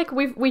feel like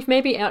we've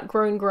maybe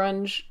outgrown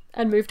grunge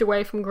and moved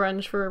away from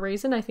grunge for a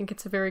reason. I think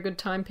it's a very good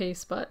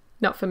timepiece, but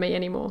not for me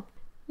anymore.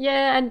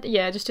 Yeah, and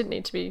yeah, it just didn't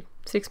need to be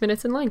 6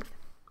 minutes in length.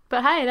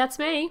 But hey, that's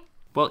me.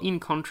 Well,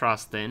 in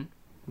contrast then,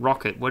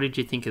 Rocket, what did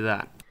you think of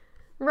that?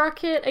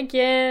 Rocket,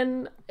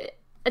 again,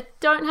 I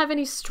don't have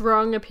any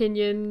strong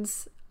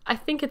opinions. I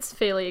think it's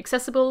fairly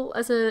accessible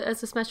as a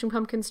Smashing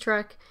Pumpkins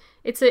track.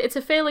 It's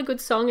a fairly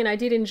good song, and I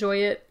did enjoy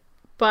it,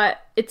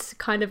 but it's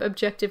kind of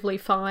objectively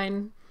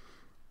fine.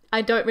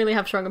 I don't really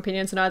have strong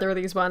opinions on either of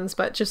these ones,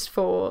 but just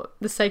for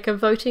the sake of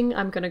voting,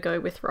 I'm going to go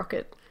with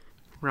Rocket.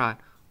 Right.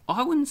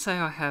 I wouldn't say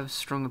I have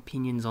strong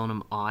opinions on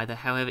them either.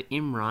 However,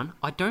 Imran,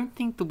 I don't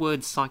think the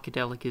word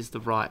psychedelic is the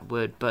right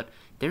word, but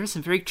there are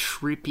some very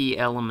trippy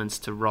elements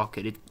to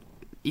Rocket.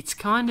 It's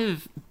kind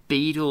of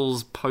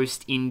Beatles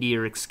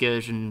post-India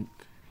excursion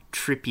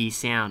trippy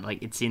sound.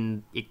 Like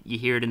you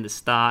hear it in the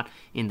start,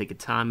 in the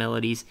guitar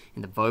melodies,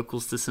 in the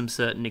vocals to some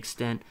certain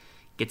extent.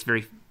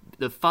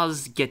 The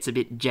fuzz gets a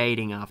bit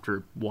jading after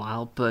a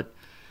while, but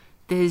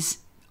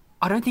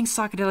I don't think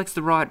psychedelic's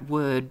the right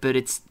word, but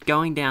it's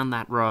going down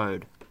that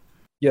road.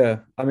 Yeah,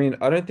 I mean,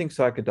 I don't think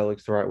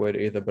psychedelic's the right word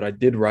either, but I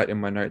did write in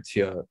my notes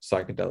here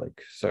psychedelic.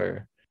 So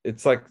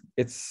it's like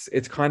it's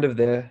kind of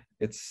there.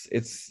 It's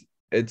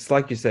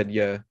like you said,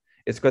 yeah.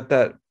 It's got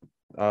that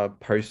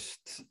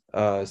post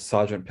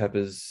Sergeant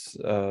Pepper's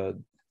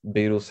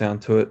Beatles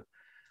sound to it.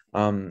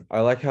 I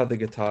like how the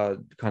guitar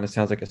kind of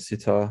sounds like a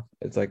sitar.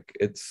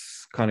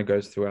 It's kind of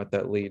goes throughout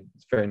that lead.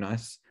 It's very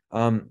nice.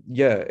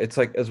 Yeah, it's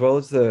like, as well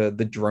as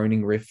the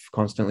droning riff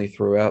constantly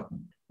throughout.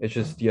 It's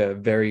just, yeah,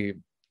 very,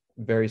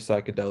 very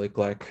psychedelic,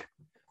 like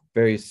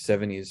very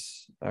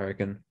 70s, I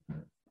reckon.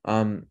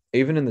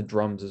 Even in the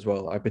drums as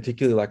well. I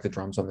particularly like the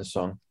drums on this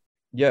song.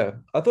 Yeah,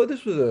 I thought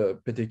this was a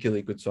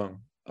particularly good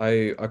song.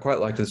 I quite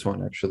liked this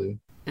one, actually.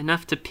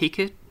 Enough to pick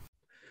it?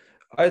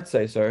 I'd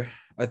say so.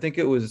 I think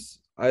it was,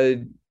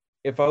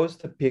 if I was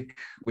to pick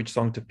which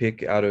song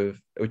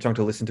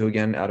to listen to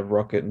again out of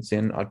Rocket and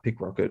Sin, I'd pick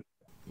Rocket.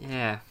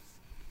 Yeah.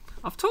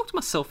 I've talked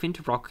myself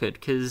into Rocket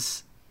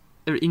because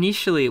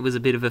initially it was a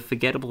bit of a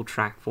forgettable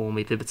track for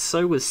me, but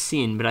so was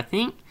Sin. But I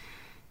think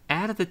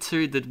out of the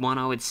two, the one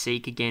I would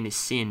seek again is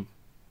Sin.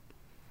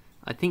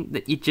 I think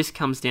that it just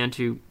comes down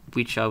to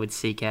which I would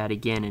seek out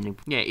again, and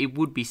it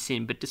would be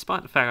Sin. But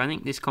despite the fact, I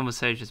think this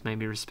conversation has made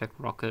me respect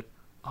Rocket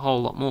a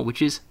whole lot more,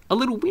 which is a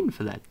little win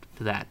for that.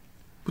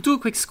 We'll do a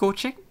quick score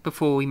check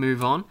before we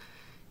move on.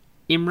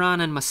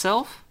 Imran and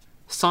myself,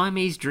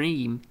 Siamese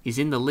Dream is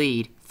in the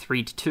lead,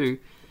 3-2,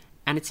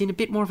 and it's in a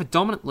bit more of a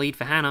dominant lead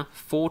for Hannah,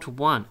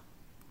 4-1.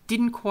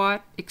 Didn't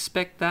quite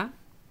expect that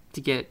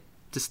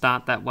to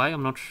start that way.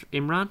 I'm not sure,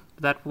 Imran,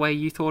 that way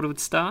you thought it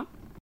would start?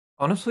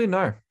 Honestly,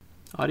 no.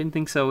 I didn't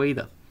think so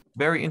either.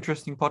 Very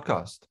interesting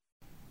podcast.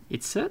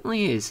 It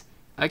certainly is.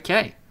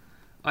 Okay,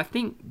 I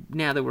think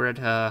now that we're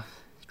at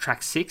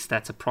track 6,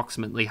 that's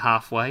approximately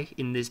halfway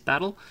in this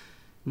battle.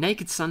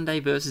 Naked Sunday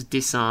versus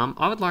Disarm.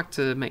 I would like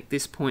to make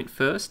this point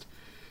first.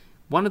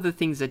 One of the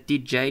things that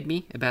did jade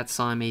me about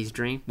Siamese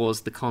Dream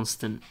was the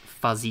constant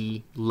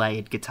fuzzy,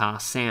 layered guitar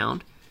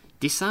sound.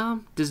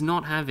 Disarm does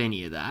not have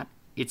any of that.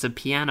 It's a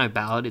piano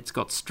ballad, it's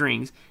got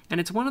strings, and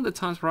it's one of the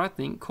times where I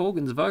think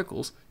Corgan's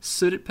vocals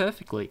suit it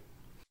perfectly.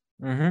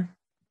 Mm-hmm.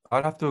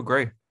 I'd have to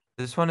agree.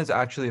 This one is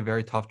actually a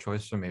very tough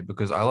choice for me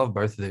because I love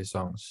both of these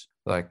songs.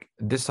 Like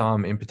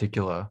Disarm in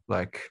particular,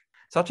 like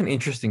such an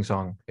interesting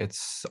song.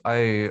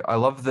 I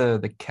love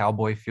the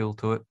cowboy feel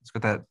to it. It's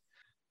got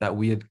that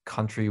weird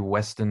country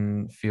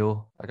western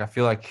feel. Like I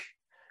feel like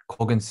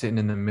Corgan's sitting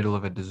in the middle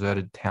of a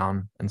deserted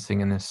town and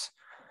singing this.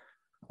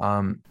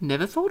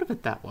 Never thought of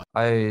it that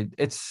way.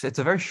 It's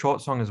a very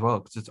short song as well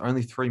because it's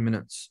only 3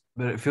 minutes,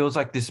 but it feels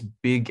like this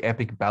big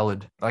epic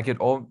ballad.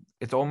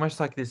 It's almost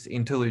like this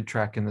interlude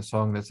track in the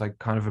song that's like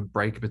kind of a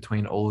break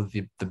between all of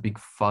the big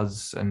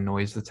fuzz and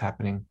noise that's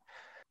happening.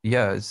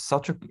 Yeah, it's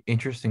such an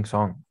interesting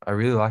song. I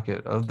really like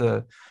it. Of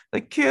the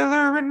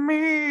killer in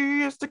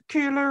me is the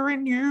killer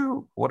in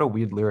you. What a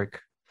weird lyric.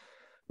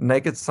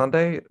 Naked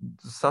Sunday,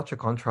 such a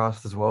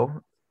contrast as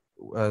well.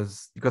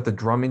 As you got the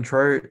drum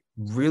intro,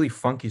 really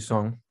funky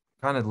song,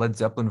 kind of Led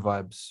Zeppelin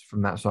vibes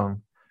from that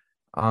song.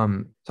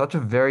 Such a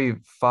very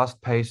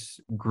fast-paced,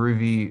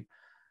 groovy,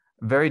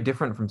 very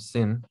different from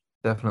Sin,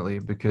 definitely,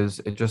 because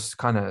it just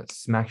kind of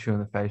smacks you in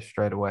the face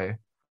straight away.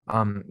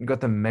 You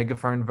got the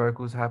megaphone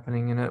vocals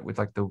happening in it with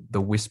like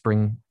the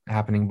whispering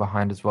happening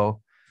behind as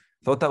well.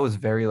 Thought that was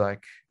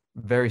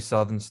very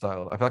Southern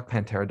style. I feel like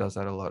Pantera does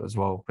that a lot as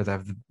well, where they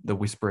have the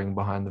whispering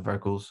behind the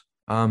vocals.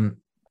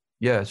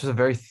 Yeah, it's just a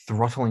very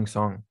throttling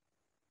song.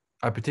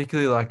 I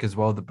particularly like as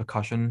well the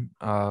percussion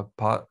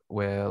part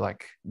where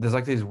like there's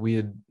like these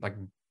weird like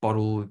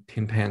bottle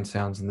tin pan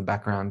sounds in the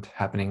background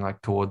happening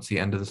like towards the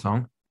end of the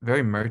song.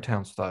 Very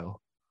Motown style.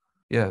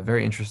 Yeah,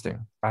 very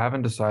interesting. I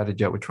haven't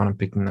decided yet which one I'm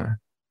picking though.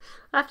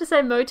 I have to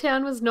say,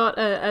 Motown was not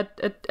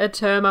a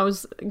term I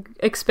was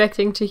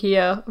expecting to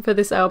hear for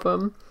this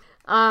album.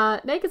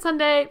 Naked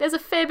Sunday, there's a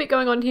fair bit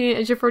going on here,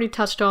 as you've already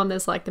touched on.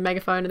 There's like the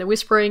megaphone and the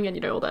whispering and,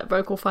 you know, all that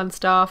vocal fun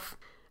stuff.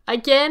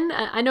 Again,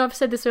 I know I've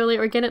said this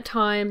earlier, again at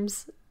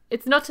times,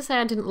 it's not to say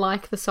I didn't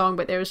like the song,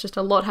 but there was just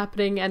a lot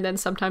happening, and then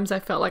sometimes I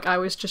felt like I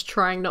was just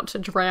trying not to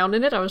drown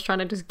in it. I was trying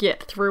to just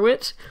get through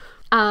it.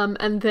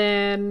 And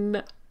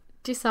then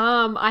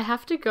Disarm, I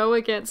have to go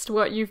against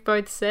what you've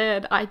both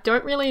said. I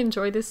don't really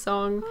enjoy this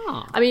song.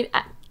 Oh. I mean,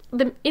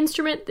 the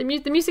instrument, the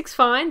music's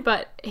fine,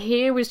 but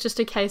here was just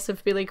a case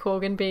of Billy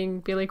Corgan being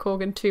Billy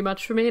Corgan too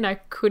much for me, and I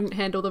couldn't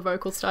handle the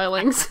vocal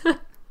stylings.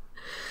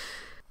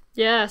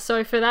 Yeah,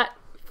 so for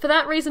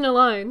that reason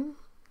alone,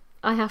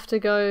 I have to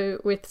go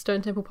with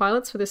Stone Temple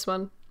Pilots for this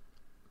one.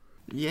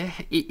 Yeah,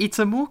 it's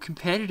a more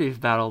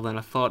competitive battle than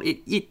I thought.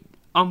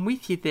 I'm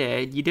with you there.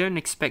 You don't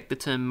expect the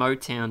term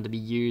Motown to be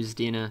used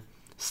in a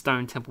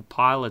Stone Temple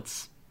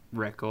Pilots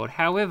record.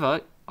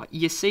 However,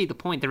 you see the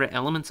point. There are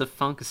elements of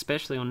funk,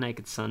 especially on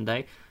Naked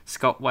Sunday.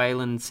 Scott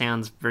Weiland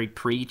sounds very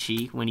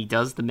preachy when he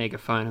does the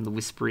megaphone and the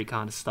whispery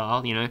kind of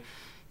style, you know,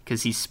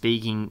 because he's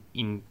speaking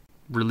in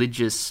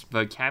religious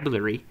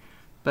vocabulary.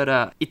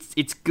 But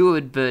it's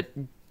good, but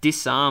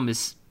Disarm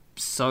is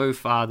so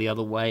far the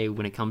other way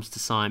when it comes to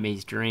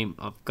Siamese Dream.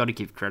 I've got to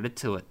give credit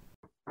to it.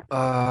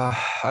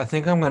 I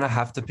think I'm gonna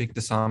have to pick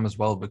Disarm as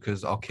well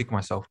because I'll kick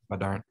myself if I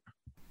don't.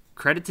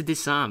 Credit to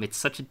Disarm. It's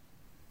such a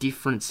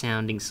different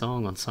sounding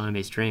song on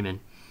Siamese Dream, and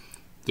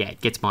yeah,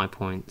 it gets my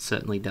point. It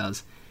certainly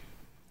does.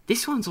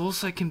 This one's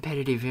also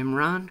competitive,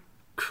 Imran.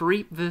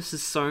 Creep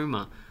versus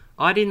Soma.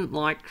 I didn't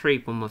like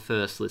Creep on my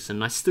first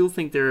listen. I still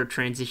think there are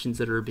transitions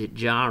that are a bit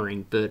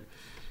jarring, but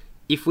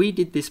if we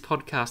did this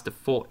podcast a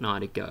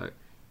fortnight ago,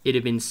 it'd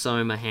have been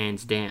Soma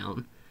hands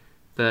down.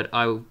 But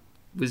I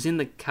was in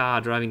the car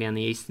driving down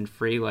the Eastern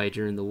Freeway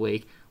during the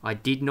week. I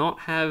did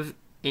not have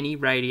any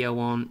radio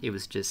on. It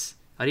was just,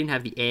 I didn't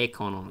have the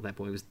aircon on at that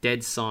point. It was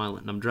dead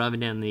silent. And I'm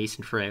driving down the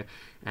Eastern Freeway,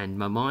 and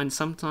my mind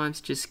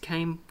sometimes just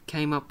came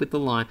up with the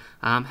line,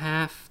 I'm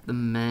half the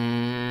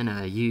man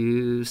I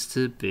used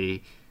to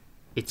be.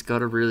 It's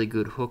got a really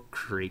good hook,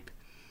 Creep.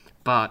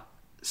 But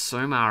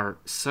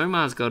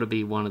Somar's got to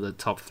be one of the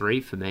top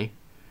 3 for me.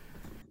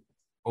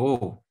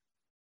 Oh,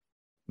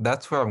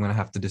 that's where I'm gonna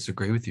have to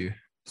disagree with you.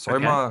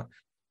 Soma,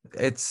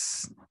 I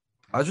just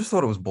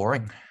thought it was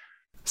boring.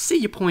 See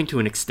your point to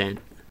an extent.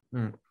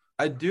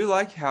 I do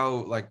like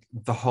how like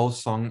the whole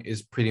song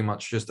is pretty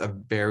much just a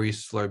very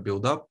slow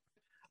build up.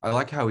 I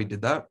like how he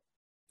did that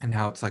and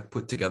how it's like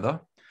put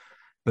together,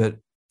 but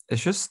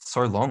it's just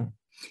so long.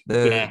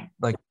 Yeah.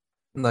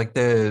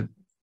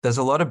 There's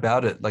a lot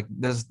about it. Like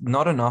there's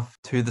not enough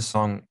to the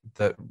song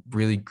that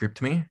really gripped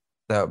me,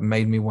 that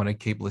made me want to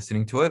keep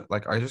listening to it.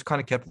 Like I just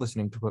kind of kept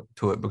listening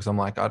to it because I'm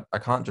like, I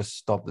can't just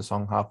stop the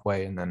song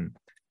halfway and then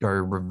go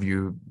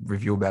review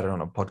about it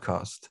on a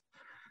podcast,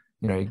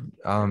 you know.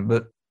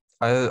 But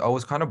I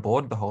was kind of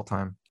bored the whole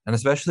time, and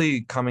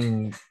especially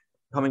coming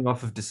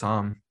off of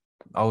Disarm,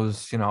 I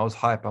was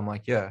hype. I'm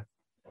like, yeah,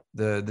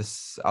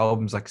 this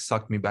album's like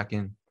sucked me back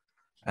in,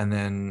 and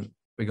then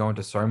we go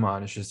into Soma,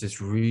 and it's just this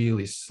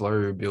really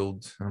slow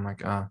build. I'm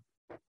like,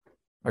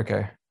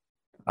 okay,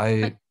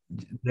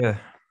 yeah.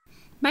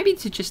 Maybe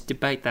to just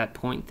debate that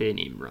point then,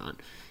 Imran.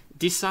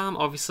 Disarm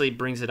obviously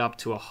brings it up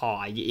to a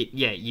high.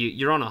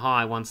 You're on a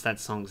high once that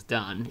song's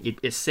done. It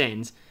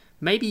ascends.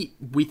 Maybe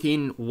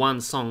within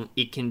one song,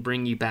 it can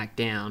bring you back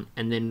down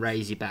and then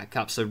raise you back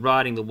up. So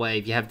riding the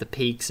wave, you have the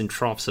peaks and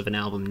troughs of an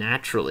album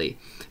naturally,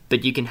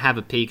 but you can have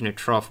a peak and a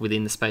trough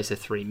within the space of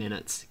 3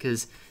 minutes,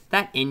 because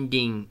that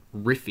ending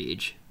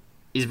riffage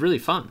is really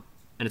fun,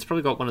 and it's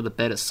probably got one of the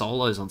better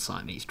solos on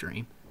Siamese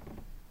Dream.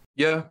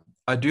 Yeah,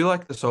 I do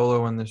like the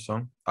solo on this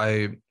song.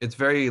 It's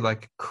very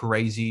like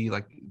crazy,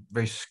 like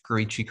very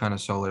screechy kind of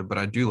solo, but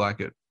I do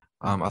like it.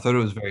 I thought it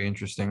was very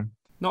interesting.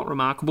 Not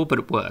remarkable, but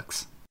it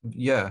works.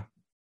 Yeah.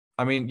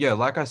 I mean, yeah,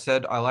 like I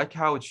said, I like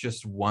how it's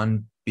just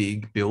one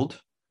big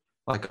build.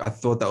 Like I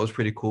thought that was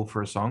pretty cool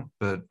for a song,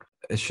 but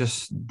it's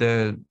just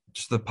the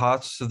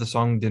parts of the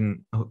song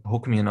didn't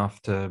hook me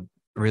enough to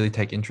really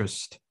take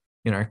interest.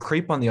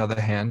 Creep on the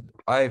other hand,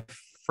 I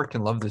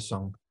freaking love this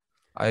song.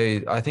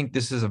 I think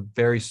this is a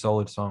very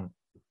solid song.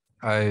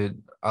 I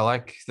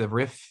like the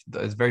riff.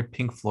 There's very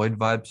Pink Floyd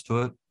vibes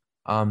to it.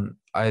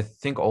 I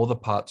think all the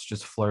parts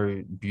just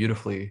flow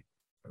beautifully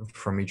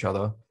from each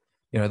other.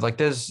 Like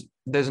there's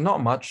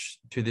not much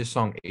to this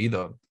song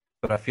either,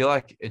 but I feel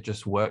like it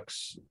just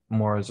works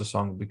more as a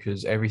song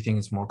because everything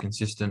is more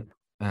consistent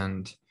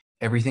and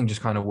everything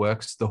just kind of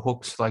works. The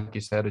hooks, like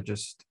you said, are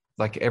just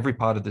like every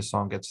part of this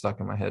song gets stuck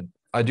in my head.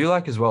 I do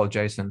like as well,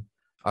 Jason.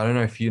 I don't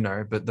know if you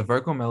know, but the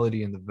vocal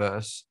melody in the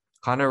verse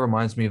kind of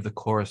reminds me of the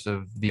chorus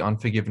of The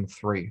Unforgiven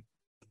 3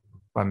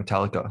 by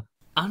Metallica.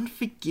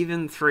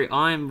 Unforgiven 3.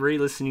 I am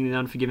re-listening to The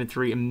Unforgiven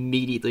 3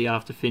 immediately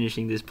after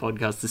finishing this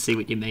podcast to see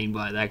what you mean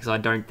by that, because I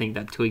don't think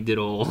that twigged at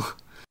all.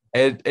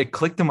 It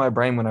clicked in my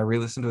brain when I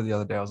re-listened to it the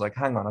other day. I was like,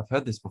 hang on, I've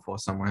heard this before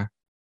somewhere.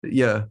 But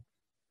yeah.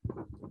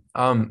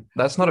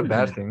 That's not a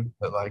bad thing,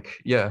 but like,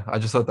 yeah, I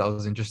just thought that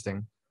was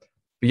interesting.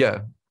 But yeah,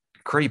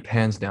 Creep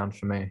hands down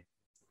for me.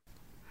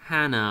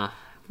 Hannah,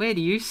 where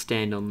do you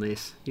stand on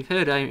this? You've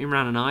heard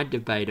Imran and I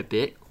debate a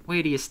bit.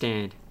 Where do you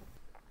stand?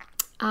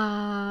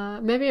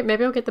 Maybe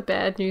I'll get the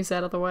bad news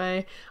out of the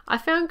way. I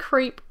found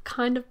Creep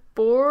kind of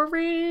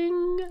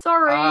boring.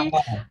 Sorry.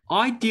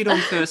 I did on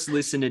first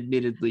listen,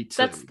 admittedly, too.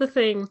 That's the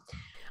thing.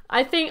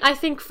 I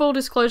think full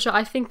disclosure,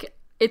 I think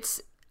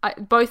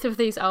both of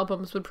these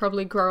albums would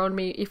probably grow on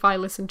me if I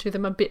listened to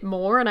them a bit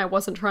more and I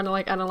wasn't trying to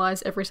like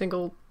analyze every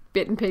single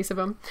bit and piece of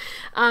them.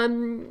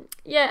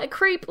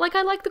 Creep, like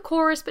I like the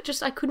chorus, but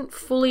just I couldn't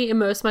fully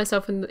immerse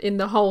myself in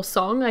the whole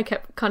song. I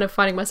kept kind of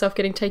finding myself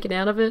getting taken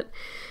out of it.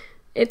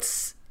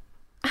 It's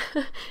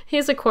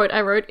here's a quote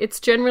I wrote: "It's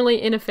generally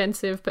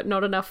inoffensive, but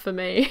not enough for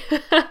me."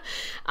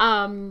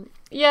 I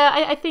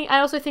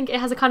also think it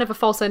has a kind of a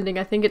false ending.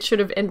 I think it should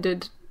have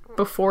ended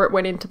before it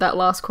went into that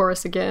last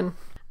chorus again.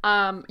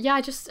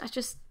 I just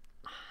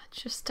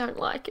don't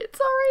like it.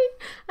 Sorry.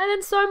 And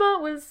then Soma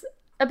was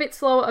a bit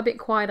slower, a bit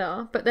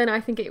quieter, but then I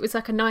think it was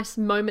like a nice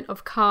moment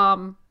of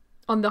calm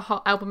on the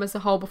whole album as a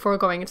whole before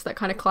going into that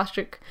kind of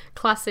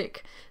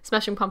classic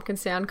Smashing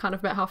Pumpkins sound kind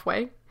of about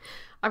halfway.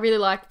 I really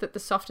liked that the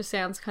softer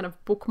sounds kind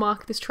of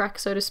bookmark this track,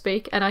 so to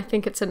speak, and I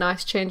think it's a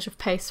nice change of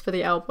pace for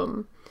the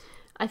album.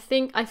 I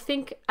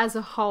think as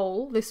a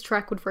whole, this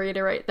track would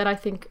reiterate that I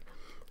think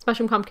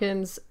Smashing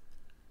Pumpkins,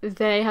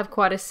 they have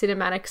quite a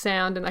cinematic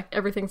sound and like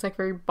everything's like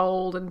very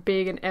bold and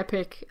big and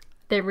epic.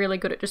 They're really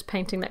good at just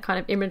painting that kind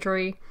of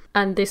imagery,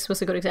 and this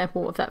was a good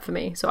example of that for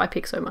me, so I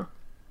pick Soma.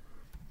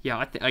 Yeah,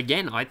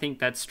 I think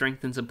that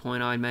strengthens a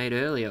point I made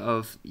earlier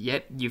of,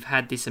 yep, you've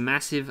had this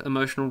massive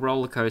emotional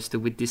roller coaster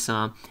with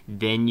Disarm,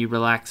 then you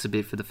relax a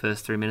bit for the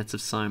first 3 minutes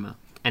of Soma,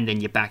 and then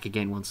you're back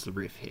again once the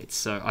riff hits.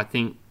 So I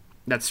think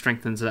that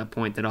strengthens that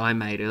point that I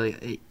made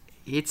earlier.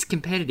 It's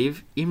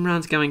competitive.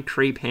 Imran's going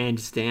Creep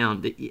hands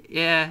down.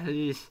 Yeah.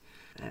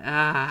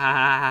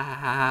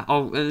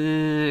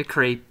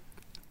 Creep.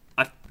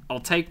 I'll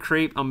take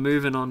Creep. I'm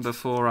moving on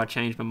before I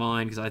change my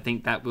mind, because I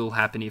think that will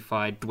happen if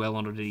I dwell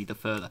on it either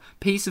further.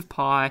 Piece of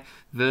Pie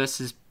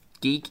versus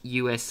Geek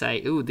USA.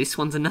 Ooh, this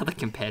one's another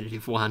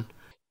competitive one.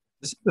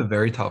 This is a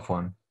very tough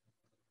one.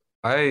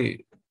 I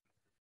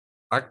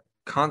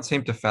can't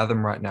seem to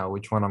fathom right now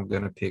which one I'm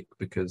going to pick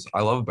because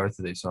I love both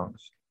of these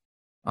songs.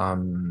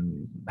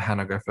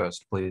 Hannah, go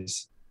first,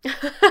 please.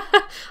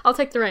 I'll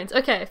take the reins.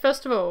 Okay,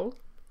 first of all,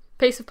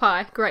 Piece of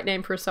Pie, great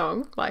name for a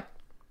song. Like,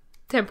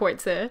 10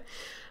 points there.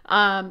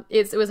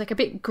 It was like a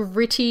bit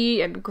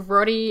gritty and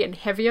grotty and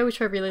heavier,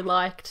 which I really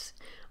liked.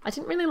 I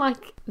didn't really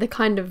like the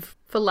kind of,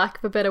 for lack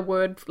of a better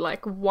word,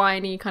 like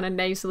whiny kind of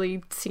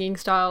nasally singing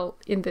style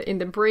in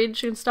the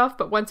bridge and stuff.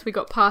 But once we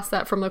got past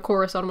that, from the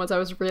chorus onwards, I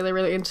was really,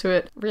 really into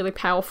it. Really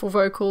powerful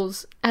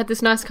vocals. It had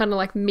this nice kind of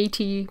like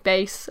meaty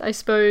bass, I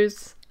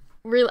suppose.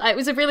 It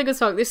was a really good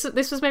song. This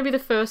was maybe the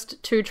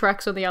first 2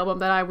 tracks on the album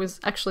that I was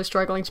actually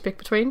struggling to pick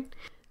between.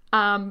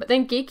 But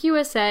then Geek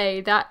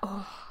USA,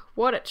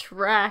 what a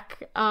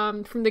track.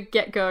 From the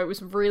get-go, it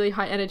was really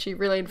high energy,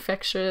 really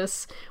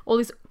infectious. All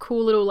these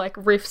cool little like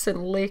riffs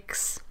and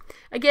licks.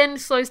 Again,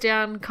 slows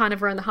down kind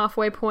of around the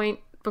halfway point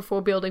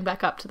before building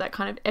back up to that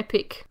kind of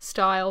epic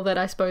style that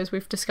I suppose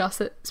we've discussed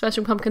that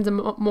Smashing Pumpkins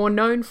are more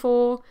known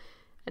for.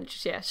 And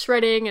just, yeah,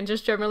 shredding and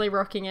just generally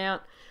rocking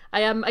out.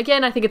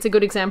 Again, I think it's a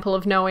good example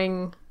of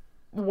knowing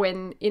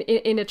when,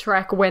 in a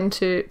track, when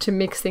to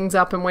mix things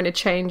up and when a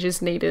change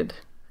is needed.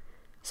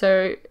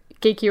 So,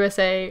 Geek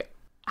USA,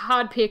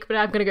 hard pick, but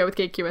I'm going to go with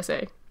Geek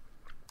USA.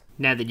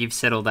 Now that you've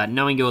said all that,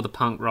 knowing you're the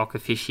punk rock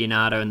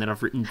aficionado and that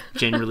I've written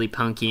generally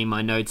punky in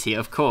my notes here,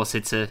 of course,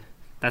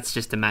 that's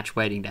just a match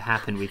waiting to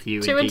happen with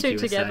you. Two and and Geek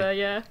two USA. together,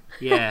 yeah.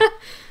 Yeah.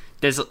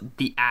 There's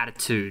the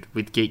attitude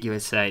with Geek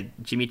USA.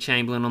 Jimmy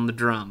Chamberlain on the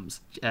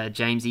drums,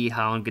 James Eha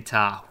on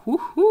guitar.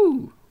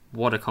 Woohoo!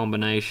 What a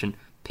combination.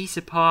 Piece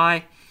of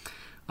pie.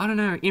 I don't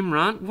know,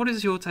 Imran, what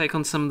is your take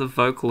on some of the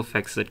vocal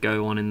effects that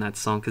go on in that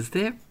song? Because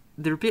they're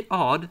a bit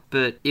odd,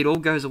 but it all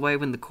goes away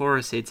when the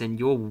chorus hits and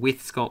you're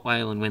with Scott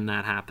Weiland when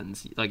that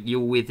happens. Like,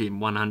 you're with him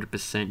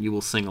 100%. You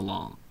will sing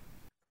along.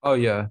 Oh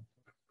yeah,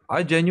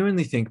 I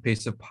genuinely think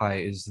 "Piece of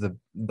Pie" is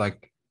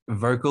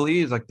vocally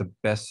is like the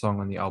best song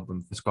on the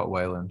album for Scott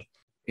Weiland.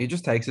 He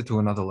just takes it to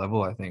another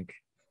level, I think.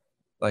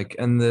 Like,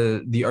 and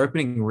the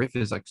opening riff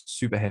is like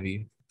super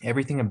heavy.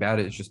 Everything about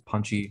it is just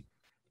punchy.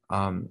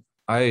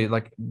 I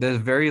like there's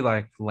very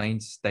like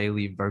Lane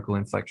Staley vocal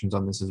inflections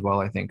on this as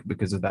well, I think,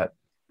 because of that.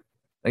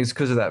 I think it's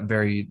because of that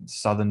very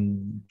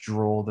southern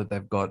drawl that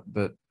they've got.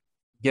 But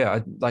yeah,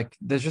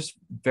 there's just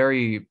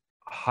very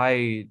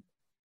high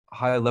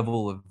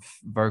level of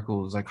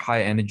vocals, like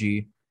high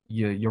energy.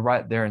 You're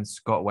right there in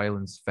Scott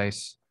Weiland's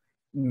face.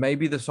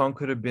 Maybe the song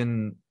could have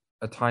been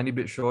a tiny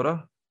bit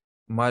shorter.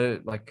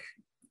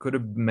 Could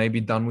have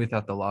maybe done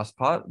without the last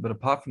part. But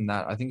apart from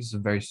that, I think it's a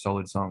very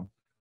solid song.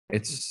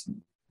 It's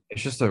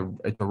just a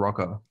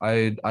rocker.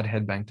 I'd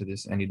headbang to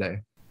this any day.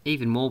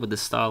 Even more with the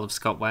style of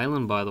Scott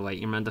Weiland, by the way.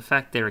 You remember the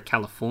fact they're a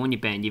California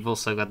band, you've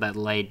also got that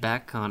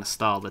laid-back kind of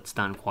style that's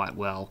done quite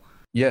well.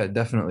 Yeah,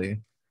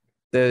 definitely.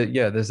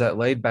 There's that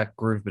laid-back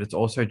groove, but it's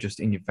also just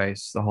in your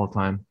face the whole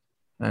time.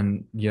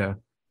 And yeah,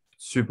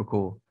 super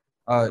cool.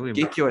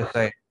 Geek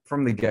USA,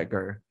 from the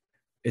get-go,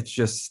 it's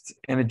just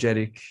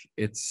energetic.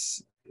 It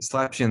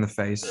slaps you in the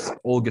face,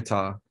 all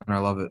guitar, and I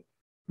love it.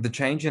 The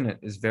change in it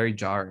is very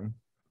jarring.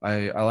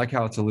 I like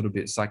how it's a little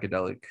bit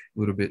psychedelic, a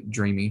little bit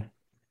dreamy.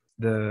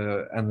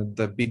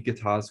 The big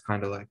guitars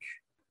kind of like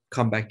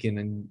come back in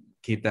and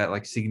keep that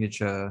like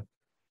signature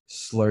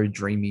slow,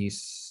 dreamy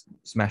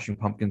Smashing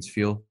Pumpkins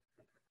feel.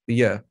 But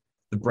yeah,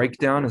 the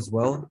breakdown as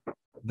well,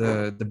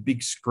 the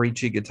big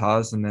screechy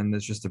guitars, and then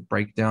there's just a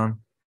breakdown.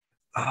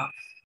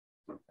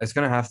 It's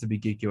gonna have to be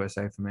Geek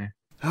USA for me.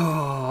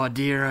 Oh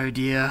dear, oh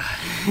dear.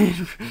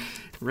 It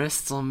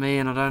rests on me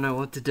and I don't know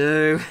what to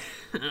do.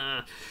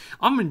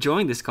 I'm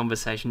enjoying this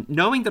conversation.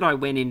 Knowing that I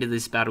went into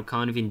this battle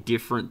kind of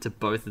indifferent to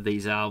both of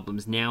these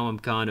albums, now I'm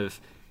kind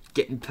of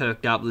getting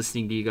perked up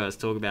listening to you guys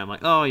talk about it. I'm like,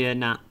 oh yeah,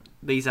 nah,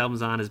 these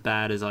albums aren't as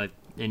bad as I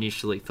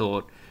initially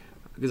thought.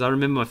 Because I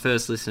remember my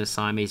first listen to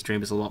Siamese Dream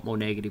was a lot more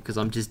negative because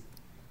I'm just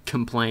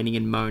complaining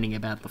and moaning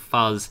about the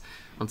fuzz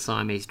on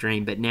Siamese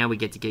Dream. But now we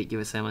get to Geek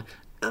USA, I'm like,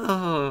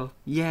 oh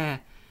yeah,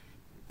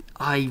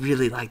 I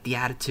really like the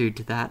attitude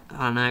to that.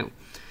 I don't know.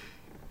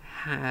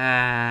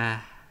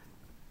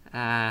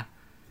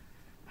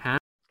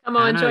 Come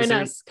on, Hannah, join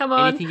us. Come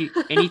on.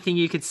 Anything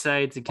you could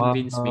say to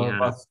convince me,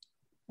 Hannah?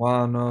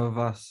 One of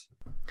us.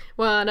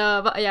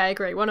 Yeah, I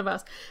agree. One of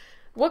us.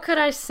 What could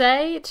I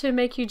say to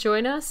make you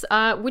join us?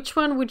 Which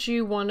one would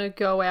you want to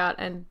go out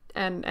and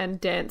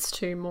dance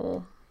to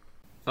more?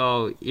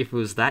 Oh, if it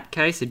was that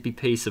case, it'd be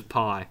Piece of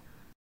Pie.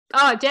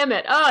 Oh, damn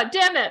it.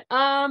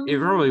 It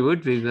probably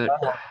would be, but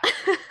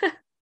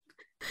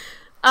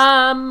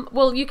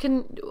well, you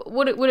can.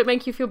 Would it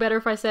make you feel better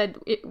if I said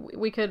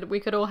we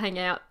could all hang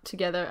out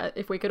together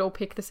if we could all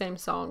pick the same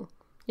song?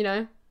 You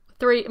know,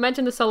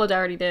 imagine the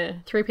solidarity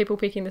there. 3 people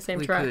picking the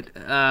same track. Could.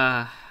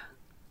 I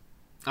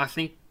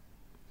think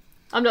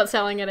I'm not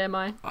selling it, am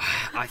I?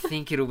 I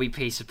think it'll be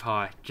Piece of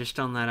Pie. Just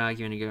on that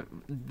argument,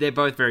 they're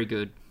both very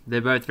good.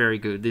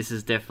 This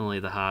is definitely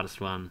the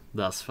hardest one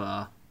thus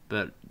far.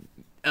 But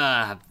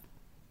what?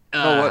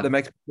 That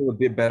makes me feel a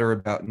bit better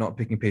about not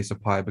picking Piece of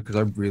Pie because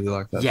I really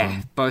like that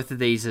song. Both of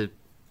these are.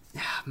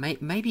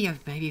 Maybe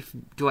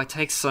do I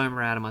take Soma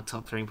out of my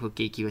top 3 and put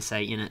Geek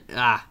USA in it?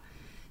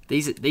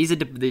 These are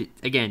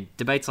again,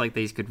 debates like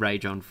these could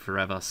rage on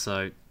forever.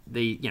 So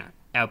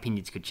our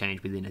opinions could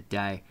change within a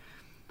day.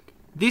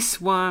 This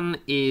one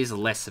is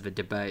less of a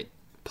debate.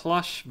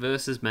 Plush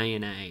versus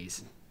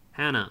mayonnaise.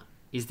 Hannah,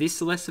 is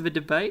this less of a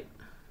debate?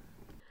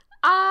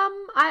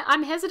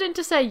 I'm hesitant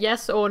to say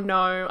yes or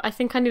no. I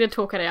think I need to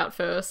talk it out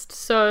first.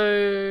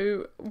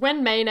 So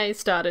when Mayonnaise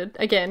started,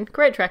 again,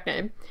 great track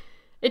name.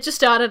 It just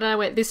started and I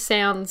went, this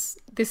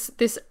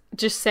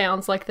just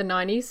sounds like the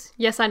 90s.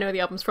 Yes, I know the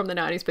album's from the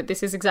 90s, but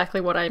this is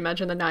exactly what I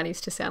imagine the 90s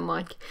to sound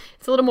like.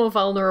 It's a little more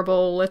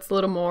vulnerable. It's a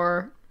little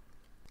more,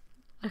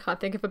 I can't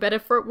think of a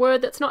better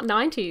word that's not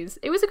 90s.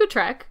 It was a good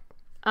track.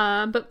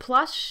 But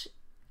Plush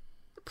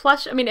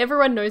Plush, I mean,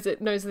 everyone knows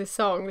this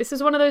song. This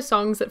is one of those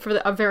songs that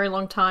for a very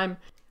long time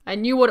I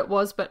knew what it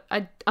was, but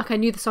I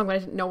knew the song, but I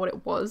didn't know what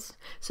it was.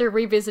 So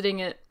revisiting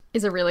it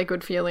is a really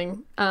good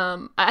feeling.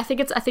 I think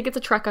it's a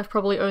track I've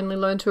probably only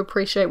learned to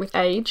appreciate with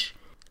age,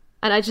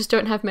 and I just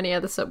don't have many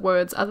other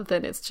words other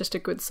than it's just a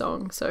good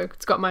song. So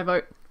it's got my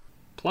vote.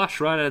 Plush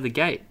right out of the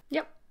gate.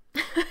 Yep.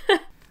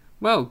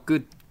 Well,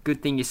 good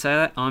thing you say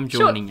that. I'm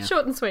joining you.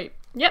 Short and sweet.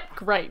 Yep,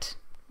 great.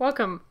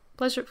 Welcome.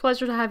 Pleasure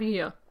to have you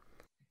here.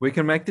 We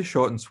can make this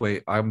short and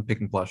sweet. I'm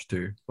picking Plush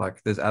too.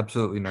 Like, there's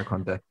absolutely no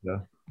contest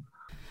there.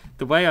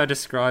 The way I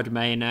described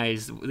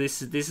Mayonnaise,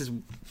 this is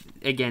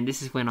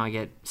when I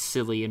get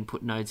silly and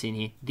put notes in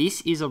here.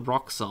 This is a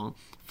rock song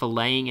for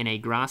laying in a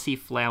grassy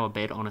flower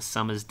bed on a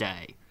summer's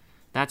day.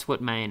 That's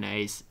what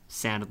Mayonnaise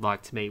sounded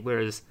like to me.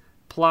 Whereas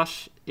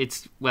Plush,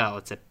 it's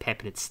a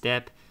pep in its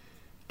step.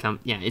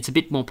 It's a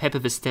bit more pep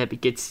of a step. It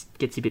gets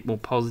a bit more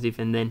positive,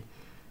 and then,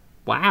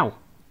 wow,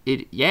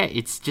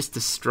 it's just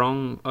a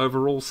strong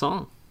overall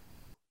song.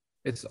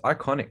 It's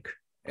iconic.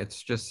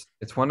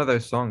 It's one of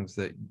those songs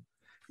that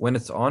when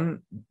it's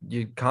on,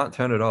 you can't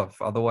turn it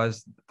off.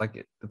 Otherwise,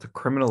 like, it's a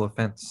criminal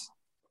offense.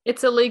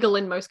 It's illegal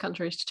in most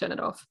countries to turn it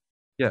off.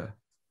 Yeah.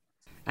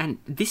 And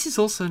this is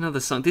also another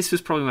song. This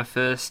was probably my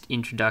first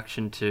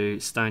introduction to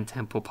Stone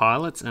Temple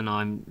Pilots, and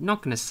I'm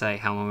not going to say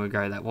how long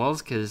ago that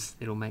was because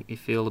it'll make me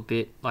feel a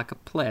bit like a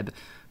pleb.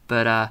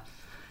 But,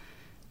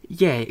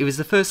 it was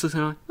the first listen.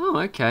 I'm like, oh,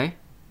 okay,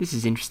 this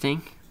is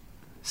interesting.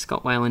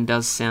 Scott Weiland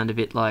does sound a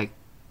bit like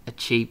a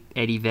cheap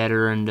Eddie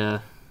Vedder and,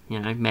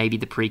 maybe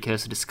the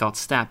precursor to Scott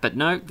Stapp. But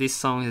no, this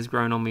song has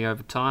grown on me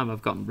over time.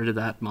 I've gotten rid of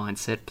that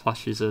mindset.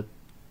 Plush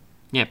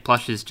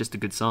is just a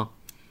good song.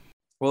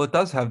 Well, it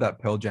does have that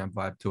Pearl Jam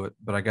vibe to it,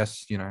 but I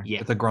guess,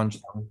 it's a grunge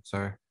song,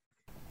 so...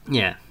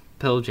 Yeah,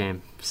 Pearl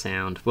Jam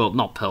sound. Well,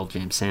 not Pearl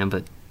Jam sound,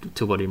 but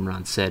to what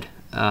Imran said.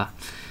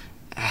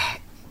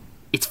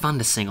 It's fun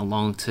to sing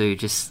along to,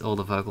 just all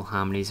the vocal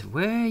harmonies.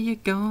 Where you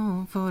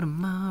going for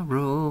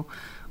tomorrow?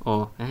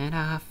 Or, and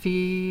I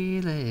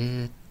feel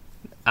it.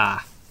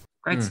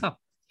 Great stuff.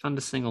 Fun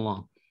to sing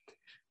along.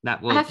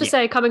 I have to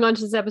say, coming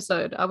onto this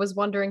episode, I was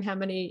wondering how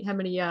many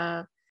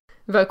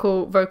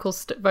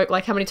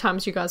like how many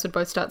times you guys would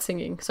both start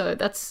singing. So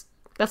that's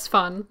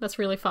fun. That's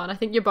really fun. I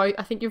think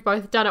you've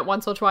both done it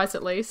once or twice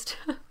at least.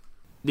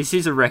 This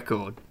is a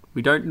record.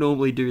 We don't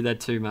normally do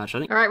that too much. I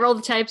think. All right, roll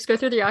the tapes. Go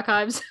through the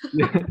archives.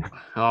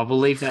 We'll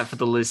leave that for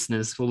the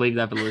listeners.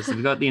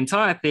 We've got the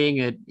entire thing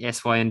at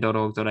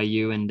syn.org.au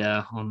and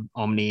on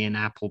Omni and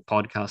Apple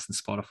Podcasts and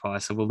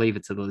Spotify. So we'll leave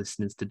it to the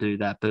listeners to do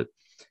that. But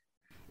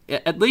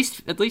at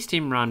least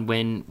Imran,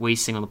 when we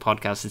sing on the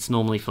podcast, it's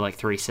normally for like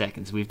 3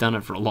 seconds. We've done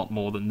it for a lot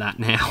more than that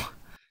now.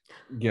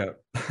 Yeah.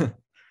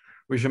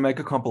 We should make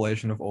a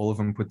compilation of all of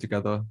them put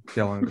together.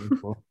 See how long it was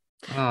for.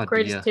 Oh,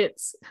 greatest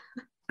hits.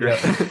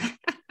 Yeah.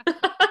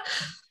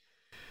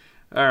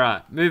 All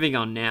right, moving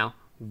on now.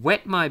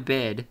 Wet My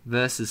Bed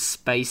versus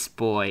Space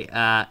Boy.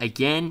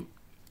 Again,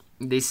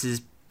 this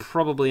is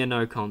probably a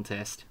no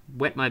contest.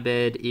 Wet My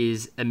Bed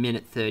is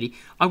 1:30.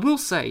 I will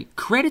say,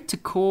 credit to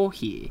Core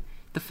here.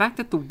 The fact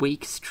that the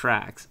week's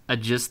tracks are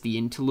just the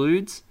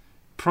interludes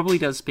probably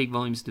does speak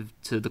volumes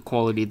to the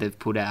quality they've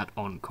put out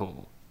on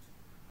Core.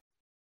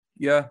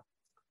 Yeah.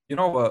 You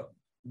know what?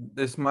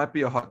 This might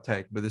be a hot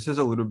take, but this is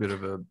a little bit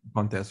of a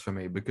contest for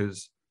me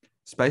because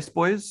Space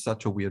Boy is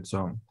such a weird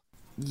song.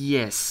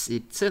 Yes,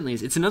 it certainly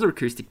is. It's another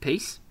acoustic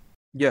piece.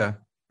 Yeah.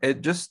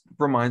 It just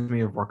reminds me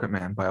of Rocket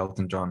Man by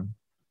Elton John.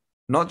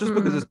 Not just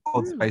because it's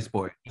called Space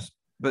Boy,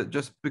 but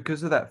just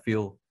because of that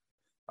feel.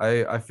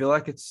 I feel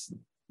like it's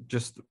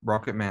just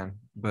Rocket Man,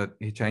 but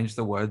he changed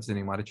the words and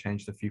he might have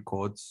changed a few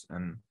chords,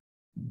 and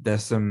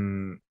there's a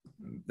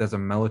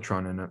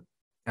mellotron in it,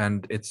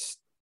 and it's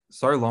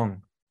so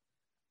long.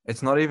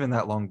 It's not even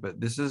that long,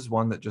 but this is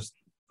one that just,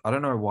 I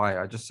don't know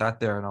why. I just sat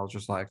there and I was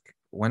just like,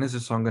 when is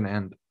this song going to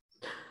end?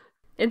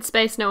 In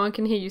space, no one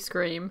can hear you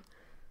scream.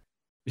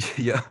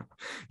 Yeah.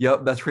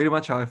 Yep, that's pretty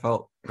much how I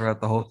felt throughout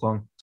the whole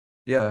song.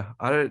 Yeah,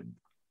 I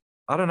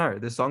don't know.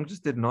 This song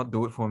just did not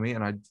do it for me,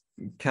 and I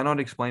cannot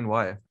explain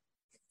why.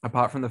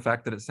 Apart from the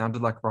fact that it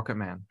sounded like Rocket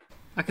Man.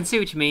 I can see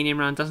what you mean,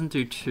 Imran. It doesn't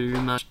do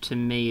too much to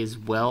me as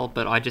well,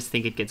 but I just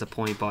think it gets a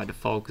point by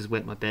default because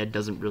Wet My Bed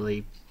doesn't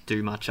really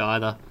do much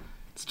either.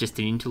 It's just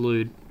an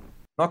interlude.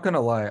 Not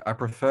gonna lie, I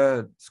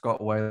prefer Scott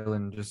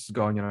Weiland just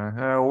going,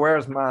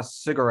 where's my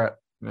cigarette?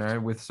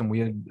 With some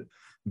weird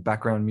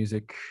background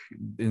music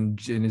in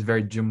his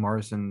very Jim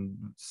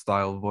Morrison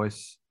style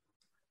voice.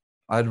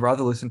 I'd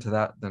rather listen to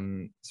that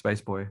than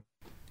Space Boy.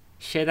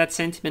 Share that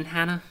sentiment,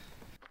 Hannah?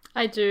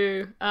 I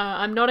do.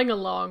 I'm nodding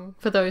along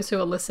for those who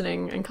are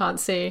listening and can't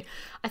see.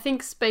 I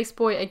think Space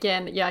Boy,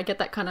 again, I get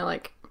that kind of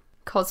like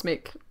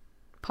cosmic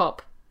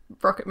pop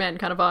Rocket Man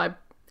kind of vibe.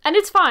 And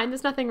it's fine.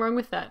 There's nothing wrong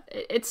with that.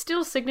 It's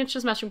still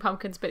signature Smashing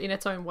Pumpkins, but in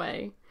its own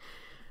way.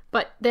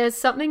 But there's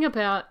something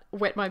about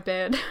Wet My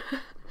Bed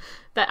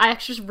that I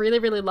actually just really,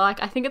 really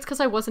like. I think it's because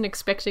I wasn't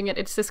expecting it.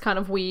 It's this kind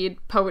of weird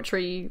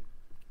poetry,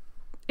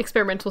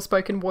 experimental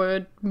spoken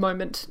word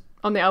moment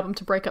on the album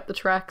to break up the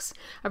tracks.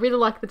 I really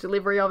like the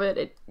delivery of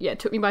it. It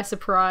took me by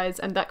surprise,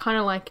 and that kind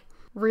of like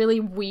really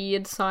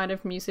weird side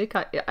of music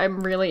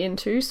I'm really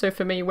into. So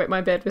for me, Wet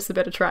My Bed was the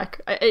better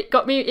track.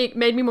 It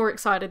made me more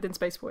excited than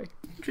Space Boy.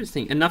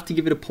 Interesting. Enough to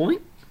give it a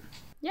point?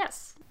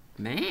 Yes.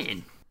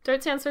 Man.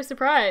 Don't sound so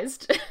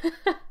surprised.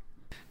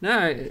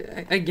 No,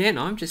 again,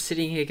 I'm just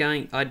sitting here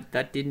going,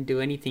 that didn't do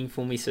anything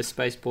for me, so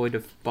Space Boy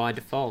by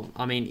default.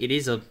 I mean, it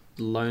is a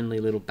lonely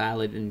little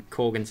ballad, and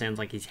Corgan sounds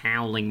like he's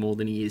howling more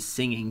than he is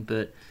singing,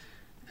 but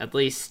at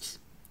least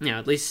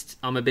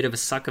I'm a bit of a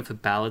sucker for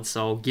ballads,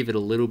 so I'll give it a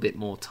little bit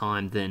more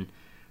time than,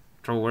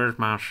 so where's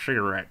my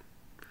cigarette?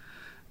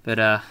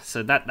 But,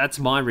 so that's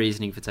my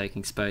reasoning for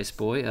taking Space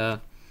Boy.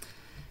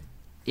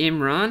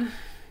 Imran,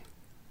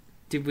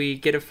 did we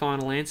get a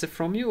final answer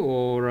from you,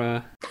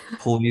 or...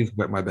 Please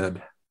Wet My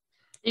Bed.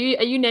 Are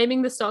you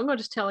naming the song or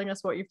just telling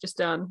us what you've just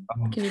done?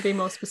 Can you be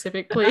more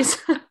specific, please?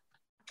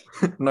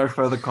 No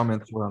further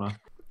comments, Your Honor.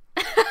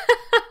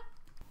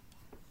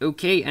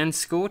 Okay, and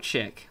score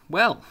check.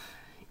 Well,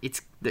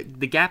 it's the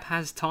gap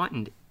has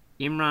tightened.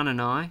 Imran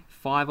and I,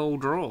 5-all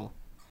draw.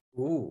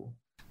 Ooh.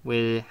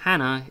 Where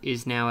Hannah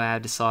is now our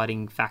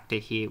deciding factor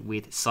here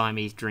with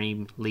Siamese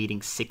Dream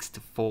leading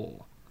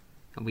 6-4.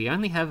 And we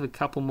only have a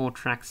couple more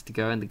tracks to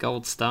go, and the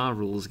Gold Star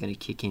rule is going to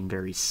kick in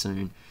very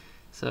soon.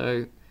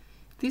 So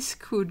this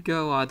could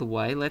go either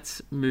way.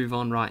 Let's move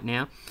on right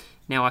now.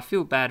 Now, I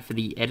feel bad for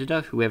the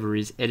editor, whoever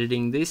is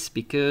editing this,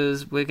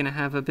 because we're going to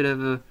have a bit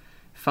of a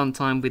fun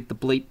time with the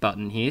bleep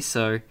button here.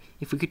 So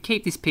if we could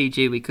keep this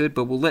PG, we could,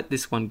 but we'll let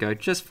this one go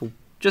just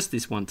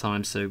this one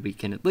time so we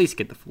can at least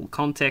get the full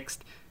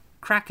context.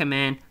 Cracker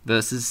Man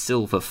versus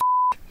Silver F***.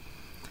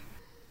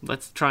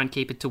 Let's try and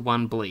keep it to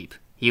one bleep.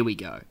 Here we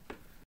go.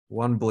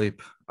 One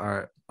bleep. All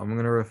right. I'm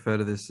going to refer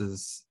to this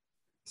as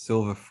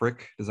Silver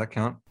Frick. Does that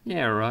count?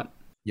 Yeah, all right.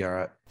 Yeah, all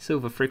right.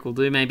 Silver Frick will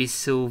do. Maybe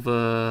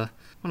Silver...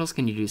 What else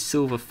can you do?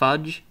 Silver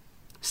Fudge?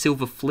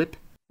 Silver Flip?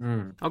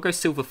 I'll go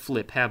Silver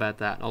Flip. How about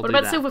that? What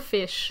about Silver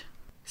Fish?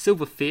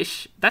 Silver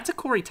Fish? That's a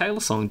Corey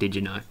Taylor song, did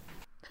you know?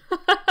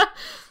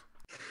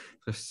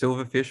 So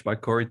Silver Fish by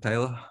Corey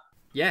Taylor?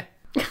 Yeah.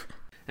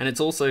 And it's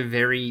also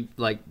very,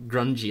 like,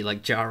 grungy,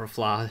 like Jar of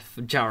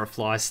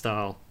Fly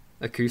style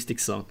acoustic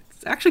song.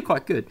 It's actually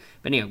quite good.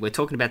 But anyway, we're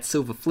talking about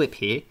Silver Flip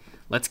here.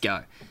 Let's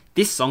go.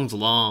 This song's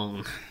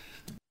long.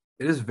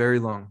 It is very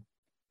long.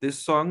 This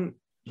song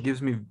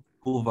gives me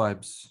cool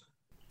vibes.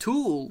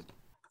 Tool?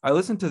 I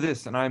listened to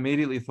this and I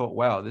immediately thought,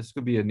 wow, this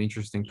could be an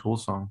interesting Tool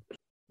song.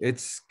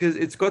 It's because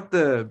it's got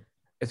the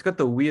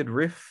weird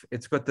riff.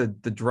 It's got the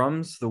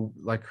drums, the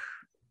like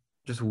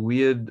just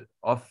weird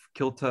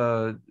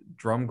off-kilter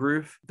drum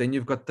groove. Then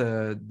you've got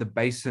the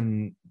bass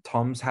and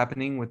toms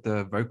happening with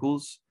the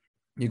vocals.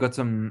 You've got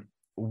some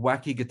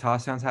wacky guitar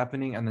sounds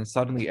happening, and then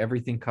suddenly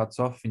everything cuts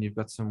off and you've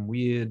got some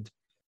weird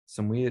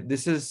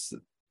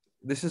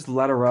this is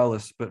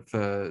Lateralis, but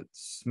for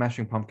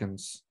Smashing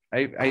Pumpkins.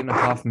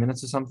 8.5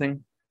 minutes or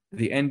something.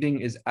 The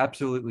ending is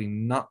absolutely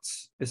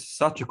nuts. It's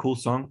such a cool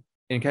song.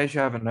 In case you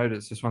haven't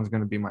noticed, this one's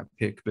going to be my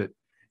pick. But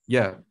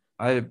yeah,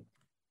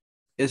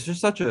 it's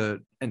just such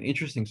an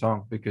interesting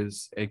song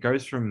because it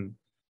goes from,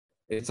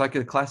 it's like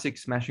a classic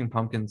Smashing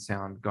Pumpkins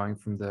sound going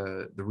from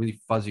the really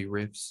fuzzy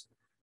riffs,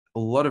 a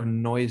lot of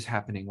noise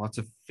happening, lots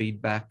of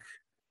feedback,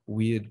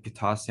 weird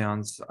guitar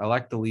sounds. I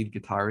like the lead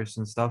guitarist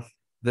and stuff.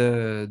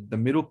 The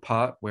middle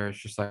part where it's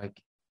just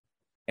like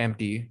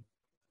empty,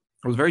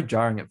 it was very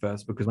jarring at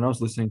first because when I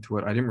was listening to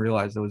it, I didn't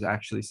realize there was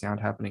actually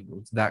sound happening. It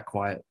was that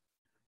quiet.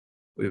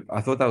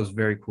 I thought that was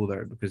very cool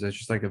though, because it's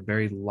just like a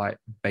very light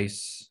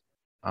bass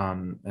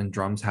and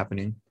drums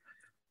happening.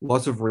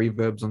 Lots of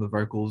reverbs on the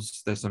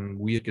vocals. There's some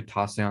weird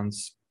guitar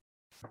sounds,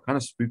 kind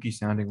of spooky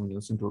sounding when you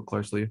listen to it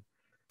closely.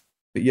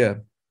 But yeah,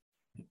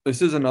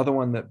 this is another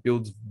one that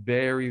builds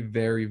very,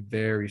 very,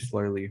 very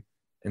slowly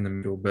in the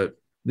middle. But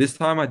this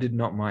time I did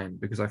not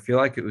mind because I feel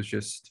like it was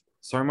just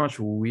so much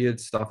weird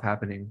stuff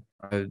happening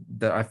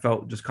that I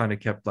felt just kind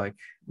of kept like,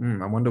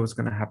 I wonder what's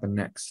going to happen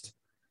next.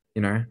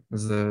 You know,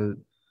 there's a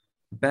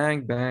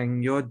bang,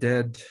 bang, you're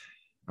dead.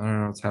 I don't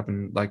know what's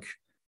happened. Like,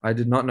 I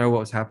did not know what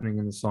was happening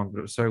in the song, but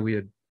it was so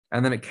weird.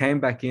 And then it came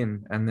back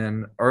in, and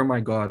then, oh my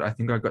God, I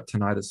think I got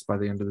tinnitus by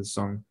the end of the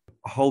song.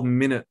 A whole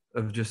minute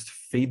of just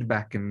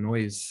feedback and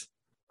noise.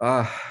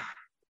 But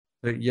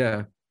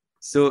yeah,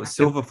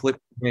 Silver Flip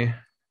for me.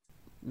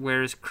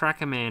 Whereas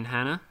Cracker Man,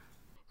 Hannah?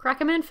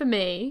 Cracker Man for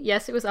me,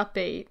 yes, it was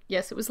upbeat.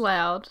 Yes, it was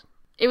loud.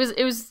 It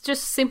was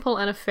just simple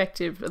and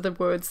effective, the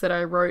words that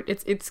I wrote.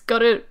 It's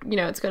got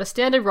a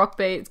standard rock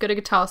beat, it's got a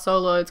guitar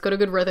solo, it's got a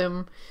good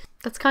rhythm.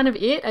 That's kind of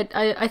it.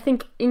 I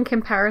think in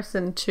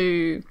comparison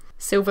to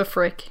Silver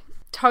Frick,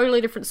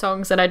 totally different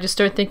songs, and I just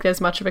don't think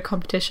there's much of a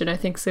competition. I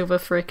think Silver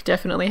Frick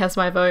definitely has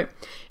my vote.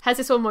 Has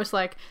this almost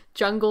like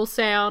jungle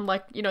sound,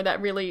 like, you know, that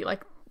really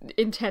like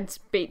intense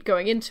beat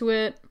going into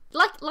it.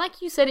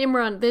 Like you said,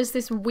 Imran, there's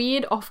this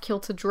weird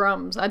off-kilter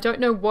drums. I don't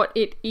know what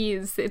it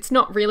is. It's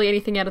not really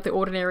anything out of the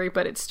ordinary,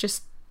 but it's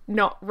just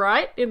not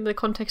right in the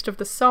context of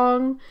the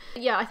song.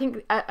 Yeah, I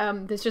think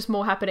there's just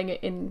more happening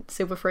in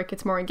Silver Frick.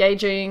 It's more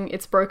engaging.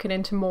 It's broken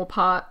into more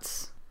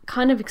parts.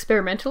 kind of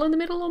experimental in the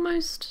middle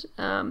almost.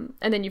 And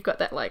then you've got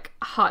that like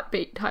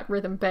heartbeat type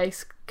rhythm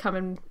bass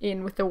coming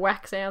in with the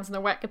whack sounds and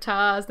the whack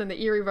guitars, then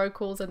the eerie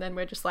vocals, and then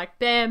we're just like,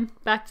 bam,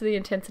 back to the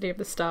intensity of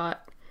the start.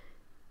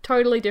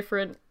 Totally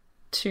different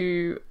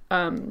to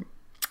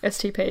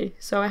STP,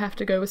 so I have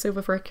to go with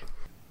Silver Frick.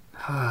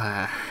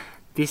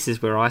 This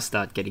is where I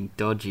start getting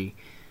dodgy.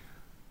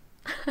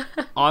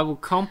 I will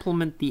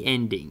compliment the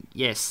ending.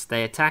 Yes,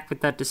 they attack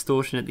with that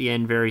distortion at the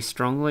end very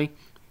strongly.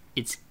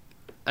 It's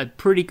a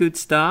pretty good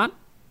start.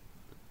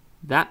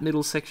 That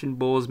middle section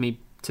bores me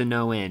to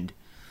no end.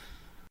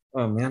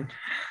 Oh, man.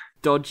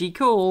 Dodgy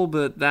call,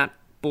 but that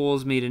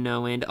bores me to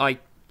no end. I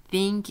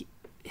think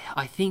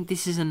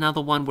this is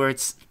another one where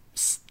it's,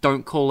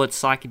 don't call it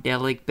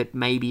psychedelic, but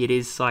maybe it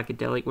is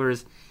psychedelic,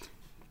 whereas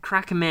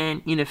Cracker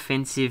Man,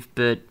 inoffensive,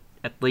 but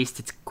at least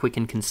it's quick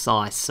and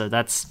concise, so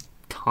that's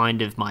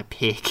kind of my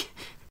pick.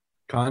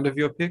 Kind of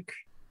your pick?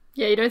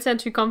 Yeah, you don't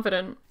sound too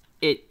confident.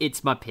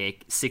 It's my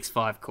pick,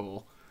 6-5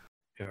 call.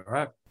 Yeah,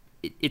 right.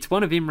 It's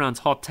one of Imran's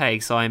hot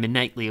takes, so I am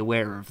innately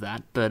aware of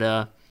that, but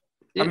I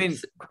mean,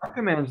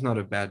 Cracker Man's not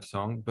a bad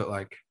song, but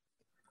like,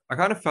 I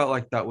kind of felt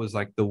like that was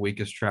like the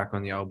weakest track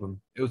on the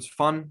album. It was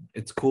fun,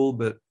 it's cool,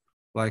 but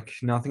like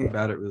nothing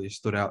about it really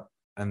stood out.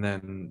 And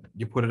then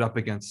you put it up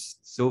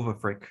against Silver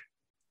Frick,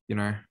 you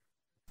know.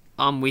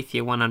 I'm with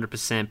you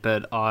 100%,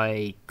 but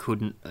I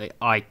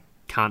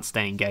can't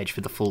stay engaged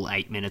for the full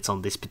 8 minutes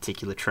on this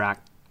particular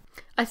track.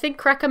 I think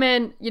Cracker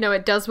Man,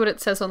 it does what it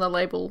says on the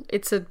label.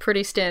 It's a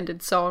pretty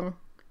standard song.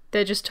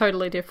 They're just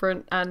totally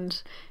different,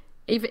 and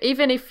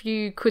even if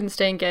you couldn't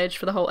stay engaged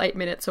for the whole 8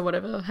 minutes or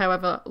whatever,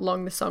 however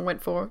long the song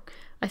went for,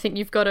 I think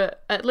you've got to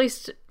at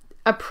least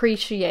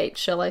appreciate,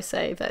 shall I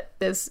say, that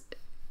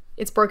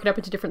it's broken up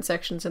into different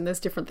sections and there's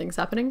different things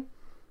happening.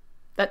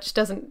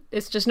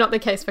 It's just not the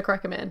case for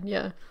Cracker Man,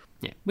 yeah.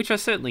 Yeah, which I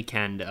certainly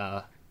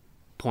can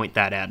point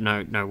that out.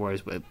 No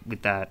worries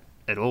with that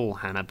at all,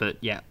 Hannah, but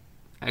yeah.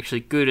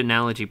 Actually, good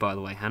analogy, by the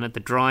way, Hannah. The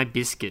Dry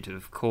Biscuit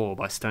of Core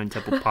by Stone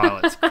Temple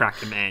Pilots,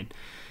 Cracker Man.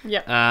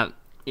 Yeah.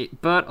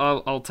 But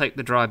I'll take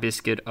the Dry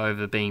Biscuit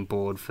over being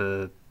bored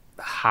for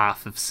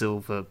half of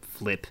Silver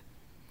Flip.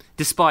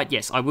 Despite,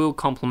 yes, I will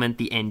compliment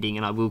the ending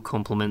and I will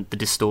compliment the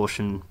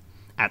distortion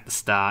at the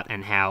start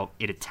and how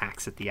it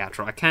attacks at the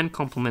outro. I can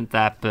compliment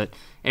that, but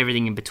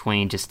everything in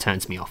between just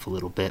turns me off a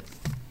little bit.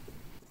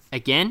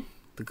 Again,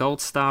 the gold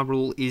star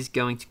rule is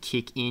going to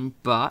kick in,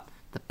 but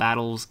the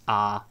battles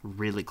are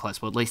really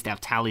close. Well, at least our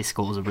tally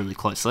scores are really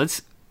close. So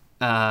let's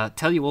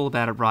tell you all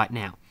about it right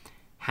now.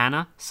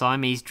 Hannah,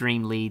 Siamese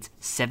Dream leads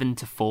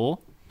 7-4.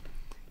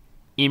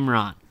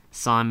 Imran,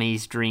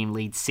 Siamese Dream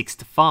leads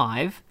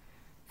 6-5.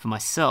 For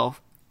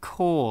myself,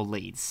 Core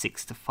leads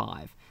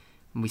 6-5.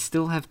 And we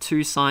still have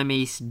 2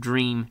 Siamese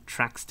Dream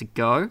tracks to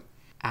go.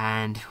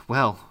 And,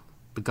 well,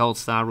 the gold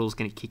star rule is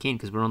going to kick in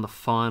because we're on the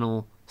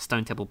final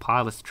Stone Temple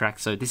Pilots track.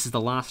 So this is the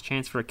last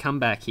chance for a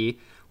comeback here.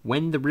 Where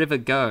the River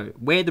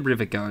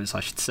Goes,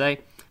 I should say,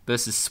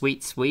 versus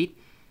Sweet Sweet.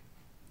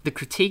 The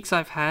critiques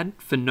I've had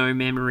for No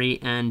Memory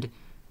and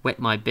Wet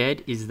My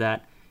Bed is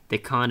that they're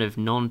kind of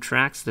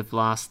non-tracks. They're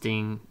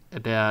lasting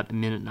about a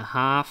minute and a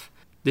half.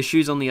 The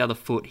shoe's on the other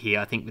foot here,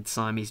 I think, with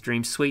Siamese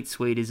Dream. Sweet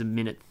Sweet is a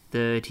minute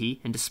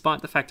 30, and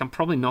despite the fact I'm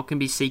probably not going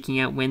to be seeking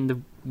out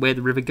Where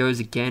the River Goes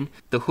again,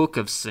 the hook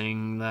of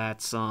sing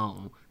that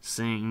song,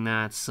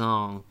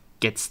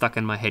 gets stuck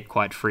in my head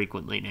quite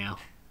frequently now.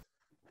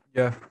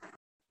 Yeah.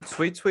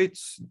 Sweet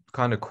Sweet's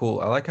kind of cool.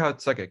 I like how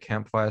it's like a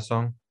campfire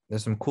song.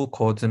 There's some cool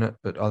chords in it,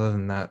 but other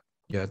than that,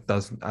 yeah, it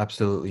does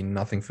absolutely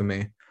nothing for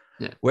me.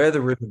 Yeah. Where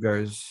the River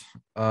Goes,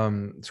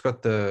 it's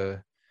got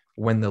the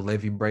When the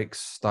Levee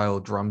Breaks style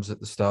drums at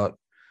the start.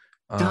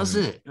 Does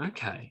it?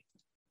 Okay.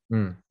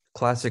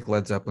 Classic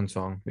Led Zeppelin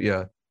song.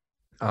 Yeah.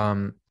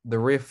 The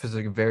riff is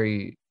I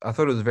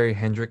thought it was very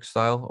Hendrix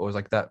style, or it was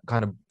like that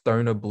kind of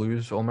stoner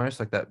blues almost,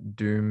 like that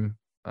doom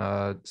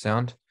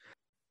sound.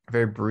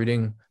 Very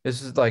brooding.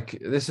 This is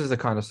the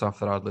kind of stuff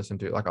that I'd listen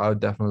to. Like, I would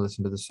definitely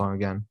listen to this song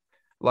again.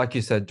 Like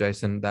you said,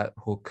 Jason, that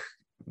hook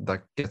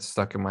like gets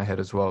stuck in my head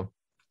as well.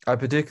 I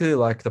particularly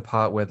like the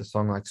part where the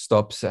song like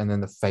stops and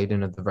then the fade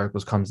in of the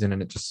vocals comes in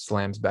and it just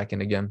slams back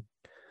in again.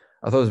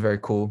 I thought it was very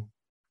cool.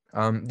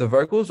 The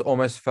vocals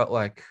almost felt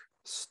like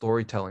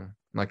storytelling,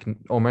 like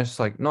almost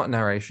like not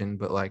narration,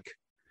 but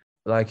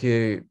like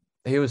he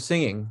was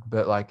singing,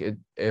 but like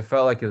it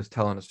felt like it was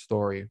telling a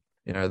story,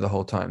 the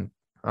whole time.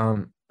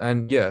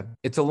 And yeah,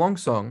 it's a long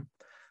song,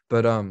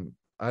 but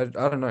I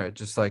don't know,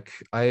 just like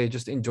I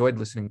just enjoyed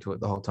listening to it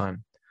the whole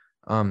time.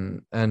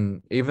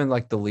 And even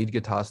like the lead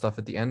guitar stuff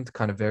at the end,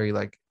 kind of very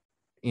like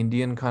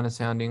Indian kind of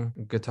sounding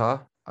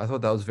guitar. I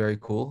thought that was very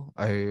cool.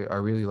 I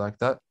really like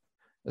that,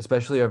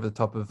 especially over the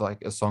top of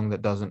like a song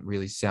that doesn't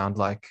really sound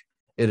like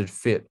it'd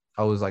fit.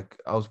 I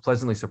was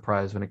pleasantly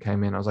surprised when it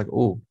came in. I was like,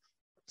 oh,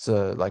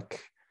 so like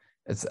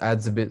it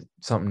adds a bit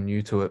something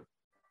new to it.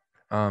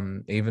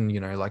 Even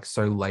like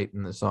so late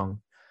in the song.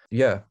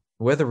 Yeah,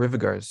 Where the River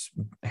Goes,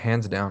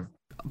 hands down.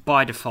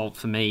 By default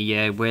for me,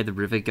 yeah, Where the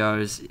River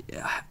Goes.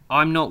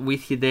 I'm not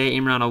with you there,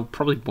 Imran. I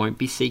probably won't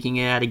be seeking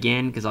it out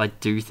again because I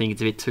do think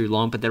it's a bit too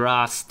long, but there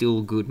are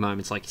still good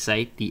moments, like you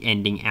say, the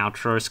ending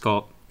outro,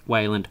 Scott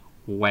Weiland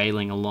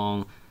wailing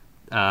along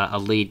a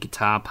lead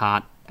guitar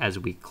part as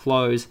we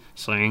close,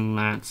 sing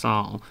that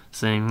song,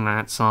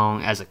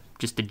 as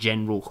just a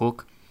general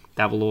hook.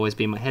 That will always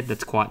be in my head.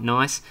 That's quite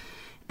nice.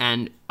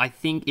 And I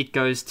think it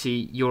goes to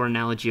your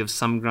analogy of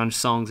some grunge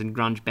songs and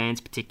grunge bands,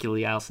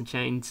 particularly Alice in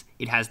Chains.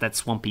 It has that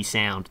swampy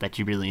sound that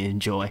you really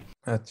enjoy.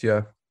 That's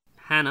yeah.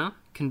 Hannah,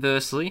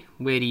 conversely,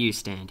 where do you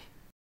stand?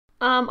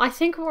 I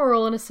think we're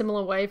all on a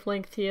similar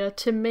wavelength here.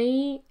 To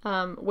me,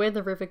 Where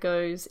the River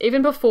Goes,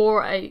 even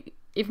before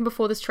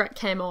this track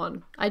came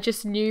on, I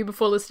just knew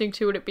before listening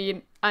to it it'd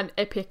be an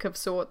epic of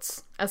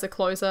sorts as a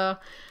closer.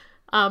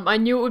 I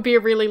knew it would be a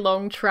really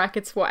long track.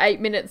 It's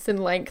 8 minutes in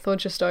length or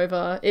just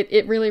over.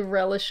 It really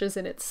relishes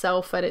in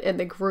itself and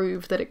the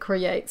groove that it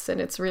creates,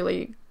 and it's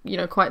really,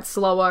 quite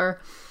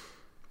slower.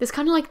 There's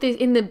kind of like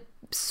in the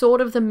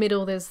sort of the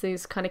middle, there's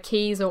these kind of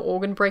keys or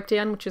organ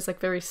breakdown, which is like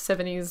very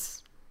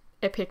 70s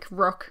epic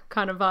rock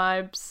kind of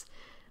vibes.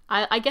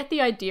 I get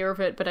the idea of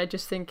it, but I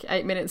just think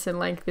 8 minutes in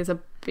length is a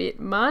bit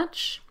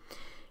much.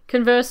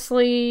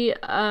 Conversely,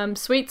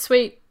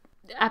 Sweet,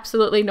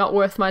 absolutely not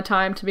worth my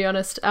time, to be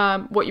honest.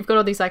 What you've got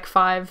all these like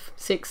 5,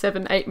 6,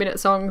 7, 8 minute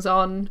songs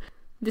on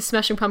this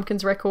Smashing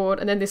Pumpkins record,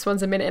 and then this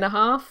one's a minute and a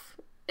half.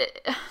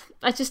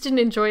 I just didn't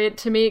enjoy it.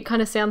 To me, it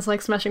kind of sounds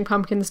like Smashing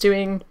Pumpkins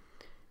doing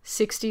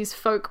 60s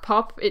folk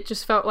pop. It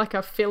just felt like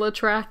a filler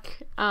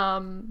track.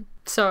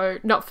 So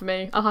not for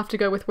me. I'll have to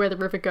go with Where the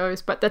River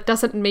Goes, but that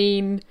doesn't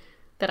mean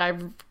that I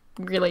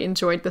really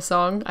enjoyed the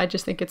song. I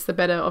just think it's the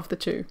better of the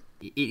two.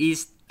 It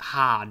is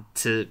hard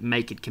to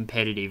make it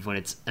competitive when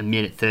it's a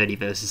minute 30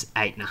 versus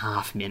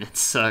 8.5 minutes.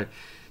 So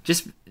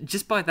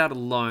just by that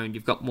alone,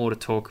 you've got more to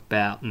talk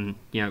about and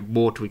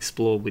more to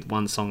explore with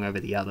one song over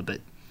the other.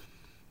 But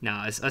no,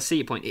 I see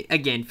your point.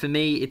 Again, for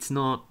me, it's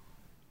not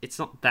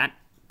that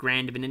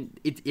grand of an.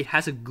 It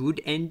has a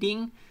good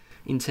ending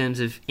in terms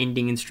of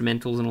ending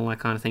instrumentals and all that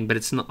kind of thing. But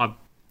it's not.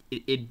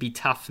 It'd be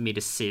tough for me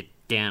to sit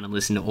down and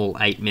listen to all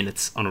 8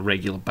 minutes on a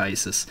regular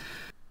basis.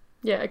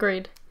 Yeah,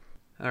 agreed.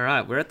 All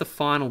right, we're at the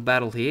final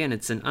battle here, and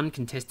it's an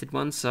uncontested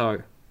one,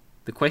 so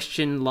the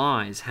question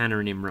lies, Hannah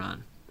and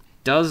Imran.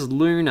 Does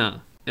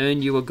Luna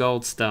earn you a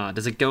gold star?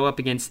 Does it go up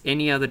against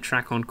any other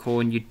track on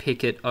Core and you'd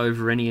pick it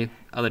over any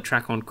other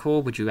track on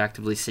Core? Would you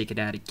actively seek it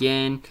out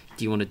again?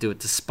 Do you want to do it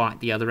despite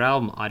the other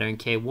album? I don't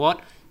care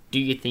what. Do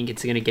you think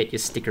it's going to get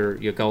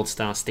your gold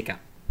star sticker?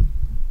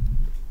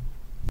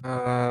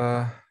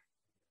 Nah.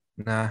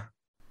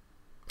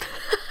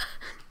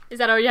 Is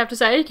that all you have to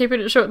say?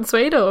 Keeping it short and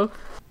sweet, or?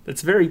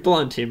 That's very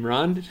blunt,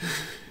 Imran.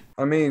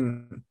 I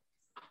mean,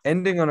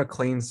 ending on a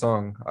clean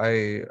song.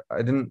 I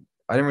didn't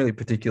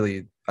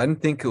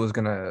think it was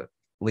gonna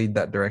lead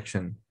that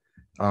direction.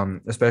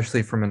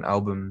 Especially from an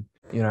album,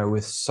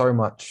 with so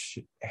much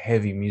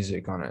heavy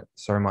music on it,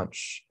 so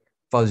much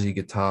fuzzy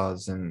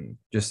guitars, and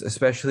just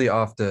especially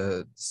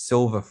after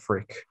Silver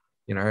Frick,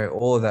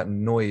 all of that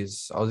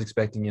noise. I was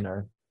expecting,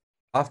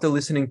 after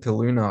listening to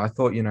Luna, I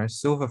thought,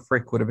 Silver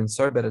Frick would have been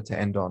so better to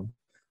end on,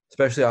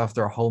 especially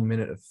after a whole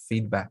minute of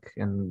feedback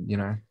and,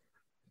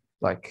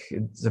 like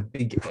it's a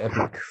big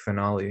epic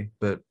finale.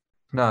 But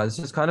no, it's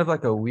just kind of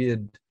like a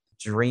weird,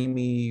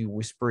 dreamy,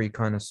 whispery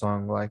kind of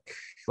song, like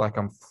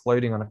I'm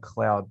floating on a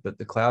cloud, but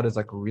the cloud is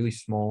like really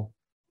small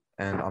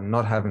and I'm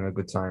not having a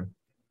good time.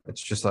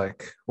 It's just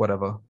like,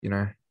 whatever,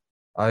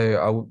 I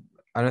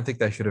don't think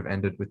they should have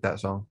ended with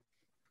that song.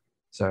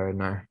 So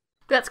no.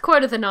 That's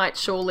quote of the night,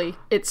 surely.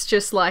 It's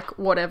just like,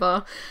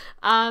 whatever.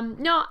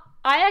 No,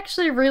 I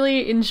actually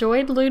really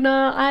enjoyed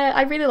Luna.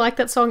 I really liked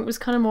that song. It was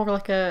kind of more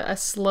like a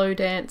slow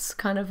dance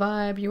kind of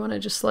vibe. You want to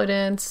just slow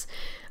dance.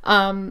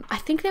 I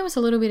think there was a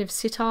little bit of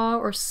sitar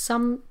or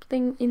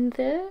something in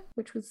there,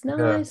 which was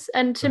nice. Yeah.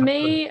 And to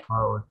me...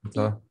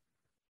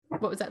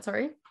 What was that,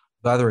 sorry?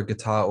 Either a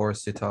guitar or a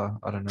sitar.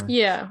 I don't know.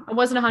 Yeah, I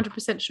wasn't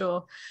 100%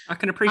 sure. I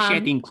can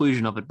appreciate the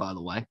inclusion of it, by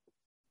the way.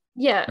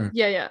 Yeah,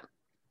 yeah.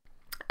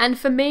 And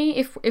for me,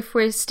 if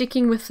we're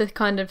sticking with the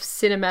kind of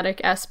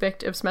cinematic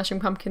aspect of Smashing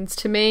Pumpkins,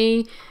 to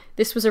me,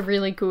 this was a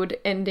really good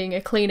ending,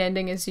 a clean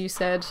ending, as you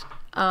said.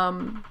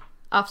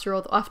 After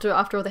all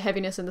the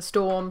heaviness and the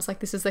storms, like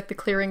this is like the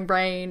clearing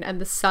rain and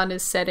the sun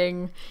is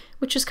setting,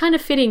 which is kind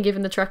of fitting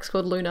given the track's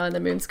called Luna and the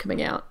moon's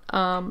coming out.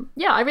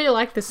 Yeah, I really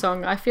like this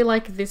song. I feel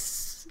like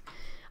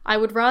I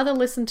would rather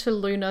listen to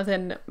Luna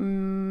than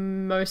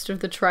most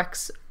of the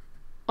tracks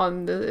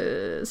on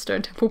the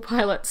Stone Temple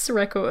Pilots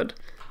record.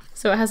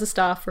 So it has a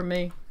star from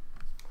me.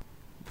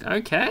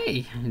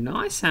 Okay,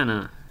 nice,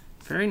 Hannah.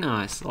 Very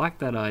nice. I like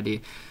that idea.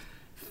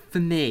 For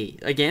me,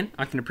 again,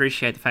 I can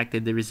appreciate the fact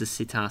that there is a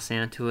sitar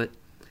sound to it,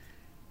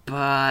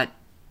 but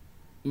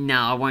no,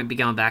 I won't be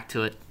going back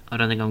to it. I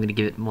don't think I'm going to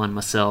give it one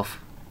myself.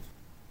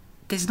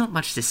 There's not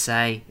much to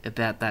say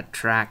about that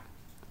track.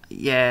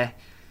 Yeah,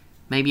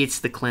 maybe it's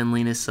the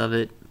cleanliness of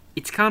it.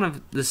 It's kind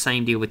of the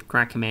same deal with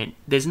Crack Command.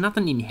 There's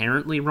nothing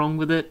inherently wrong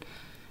with it.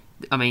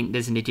 I mean,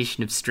 there's an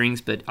addition of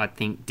strings, but I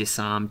think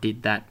Disarm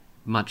did that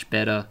much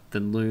better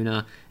than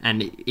Luna,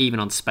 and even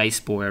on Space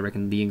Boy, I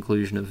reckon the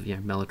inclusion of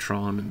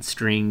Mellotron and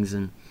strings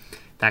and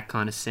that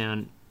kind of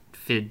sound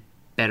fit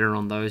better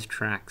on those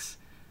tracks.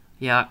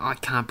 Yeah, I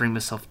can't bring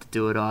myself to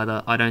do it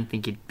either. I don't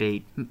think it'd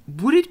beat...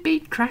 Would it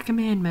beat Cracker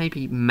Man?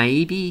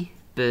 Maybe,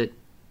 but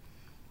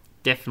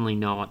definitely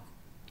not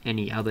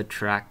any other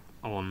track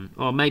on...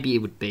 Or maybe it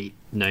would beat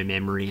No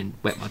Memory and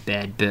Wet My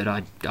Bed, but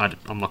I'm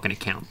not going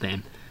to count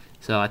them.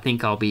 So I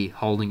think I'll be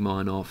holding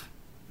mine off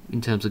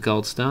in terms of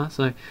Gold Star.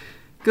 So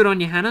good on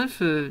you, Hannah,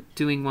 for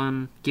doing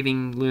one,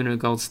 giving Luna a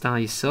Gold Star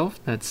yourself.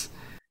 That's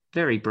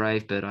very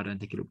brave, but I don't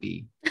think it'll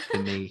be for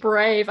me.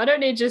 Brave. I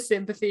don't need your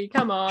sympathy.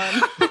 Come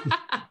on.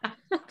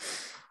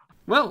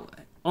 Well,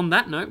 on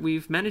that note,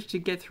 we've managed to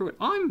get through it.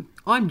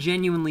 I'm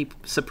genuinely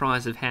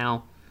surprised of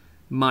how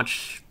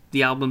much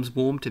the album's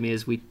warmed to me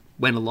as we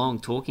went along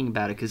talking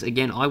about it. Because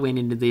again, I went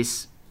into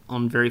this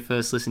on very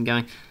first listen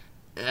going,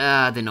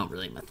 they're not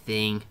really my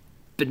thing.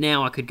 But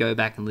now I could go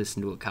back and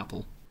listen to a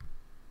couple.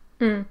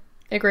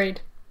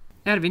 Agreed.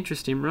 Out of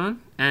interest, Imran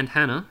and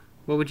Hannah,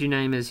 what would you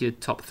name as your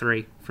top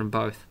 3 from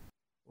both?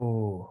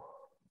 Oh,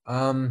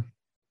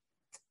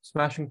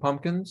 Smashing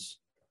Pumpkins,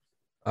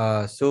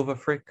 Silver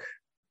Frick,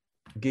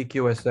 Geek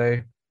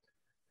USA,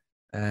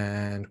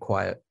 and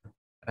Quiet.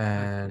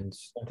 And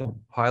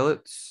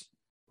Pilots.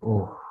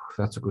 Oh,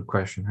 that's a good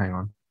question. Hang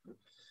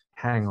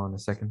on a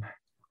second.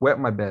 Wet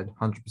My Bed,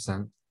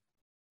 100%.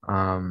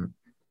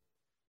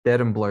 Dead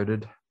and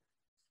Bloated,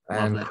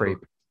 and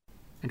Creep.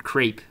 And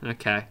Creep,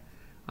 okay.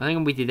 I think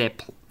I'm with you there.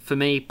 For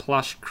me,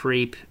 Plush,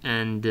 Creep,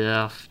 and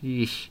I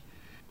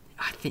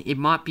think it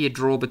might be a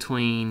draw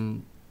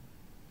between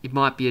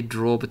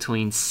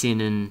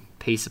Sin and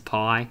Piece of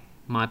Pie.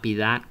 Might be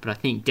that, but I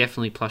think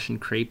definitely Plush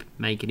and Creep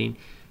make it in.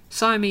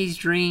 Siamese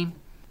Dream,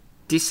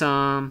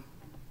 Disarm,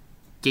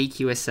 Geek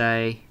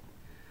USA.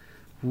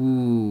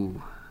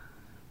 Ooh.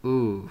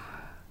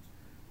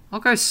 I'll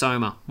go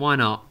Soma. Why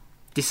not?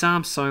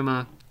 Disarm,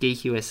 Soma,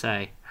 Geek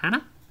USA.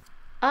 Hannah?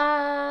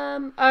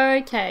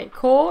 Okay.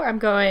 Core, I'm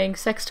going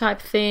Sex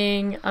Type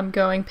Thing. I'm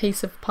going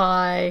Piece of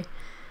Pie.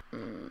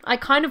 I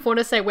kind of want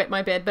to say Wet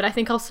My Bed, but I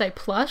think I'll say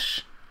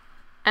Plush.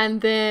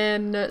 And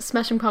then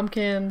Smashing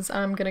Pumpkins,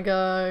 I'm going to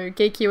go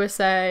Geek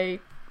USA,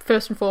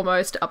 first and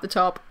foremost, up the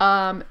top.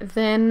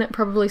 Then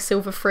probably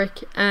Silver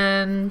Frick,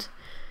 and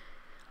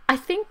I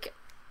think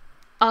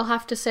I'll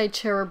have to say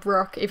Cherub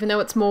Rock. Even though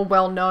it's more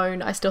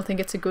well-known, I still think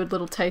it's a good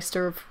little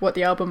taster of what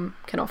the album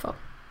can offer.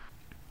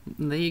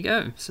 There you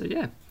go. So,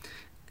 yeah.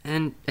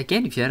 And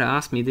again, if you had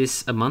asked me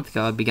this a month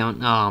ago, I'd be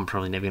going, I'm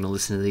probably never going to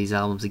listen to these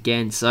albums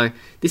again. So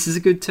this is a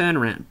good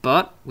turnaround.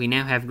 But we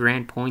now have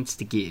grand points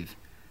to give.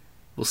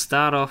 We'll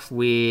start off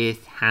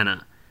with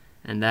Hannah.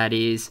 And that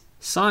is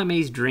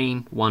Siamese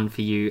Dream, 1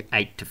 for you,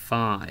 8 to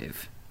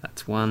 5.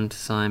 That's 1 to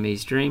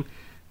Siamese Dream.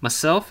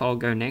 Myself, I'll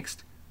go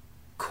next.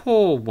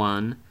 Core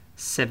 1,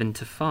 7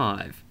 to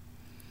 5.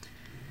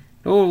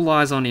 It all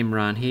lies on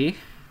Imran here.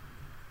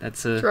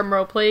 That's a... Drum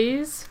roll,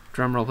 please.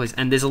 Drum roll, please.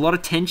 And there's a lot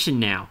of tension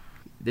now.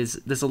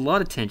 There's a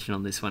lot of tension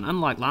on this one.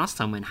 Unlike last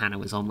time when Hannah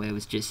was on, where it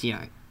was just,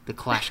 the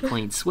Clash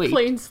clean sweep.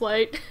 Clean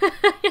slate.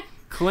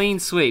 Clean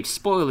sweep.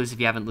 Spoilers if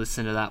you haven't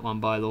listened to that one,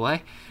 by the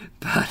way.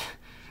 But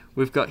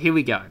here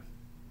we go.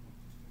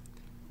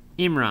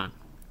 Imran.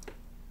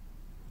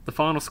 The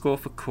final score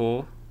for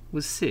Core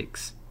was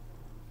 6.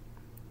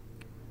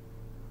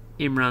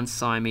 Imran's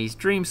Siamese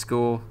Dream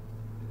score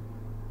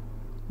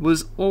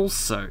was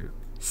also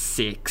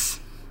 6.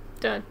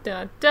 Dun,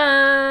 dun,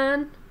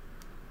 dun.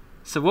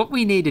 So what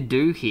we need to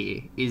do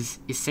here is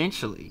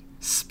essentially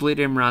split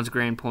Imran's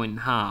grand point in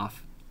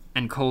half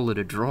and call it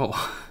a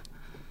draw.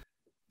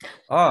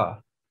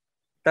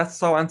 That's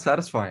so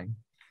unsatisfying.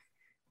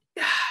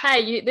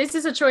 Hey, this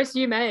is a choice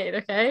you made,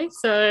 okay?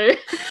 So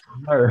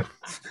No.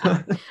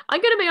 I'm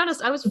going to be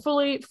honest. I was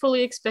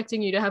fully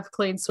expecting you to have a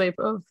clean sweep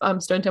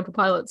of Stone Temple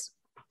Pilots.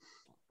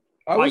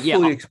 I was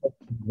fully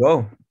expecting it as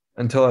well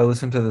until I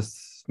listened to the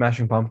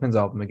Smashing Pumpkins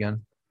album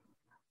again.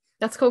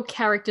 That's called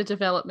character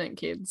development,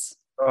 kids.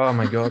 Oh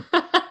my god.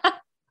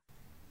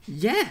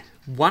 Yeah,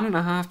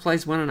 1.5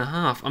 plays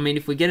 1.5. I mean,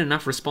 if we get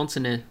enough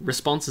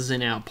responses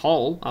in our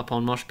poll up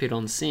on Mosh Pit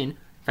on Sin,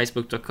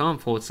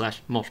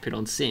 facebook.com/Mosh Pit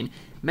on Sin,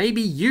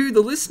 maybe you,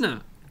 the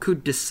listener,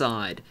 could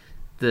decide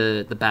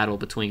the battle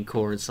between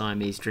Core and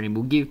Siamese Dream.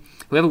 We'll give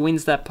whoever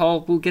wins that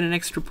poll, we'll get an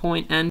extra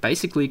point and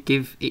basically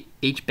give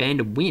each band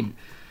a win.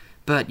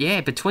 But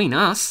yeah, between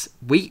us,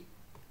 we're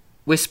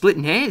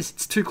splitting hairs.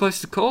 It's too close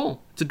to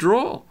call. It's a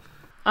draw.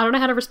 I don't know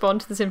how to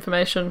respond to this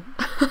information.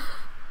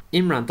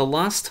 Imran, the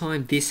last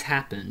time this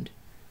happened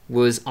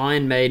was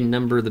Iron Maiden,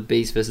 Number of the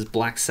Beast versus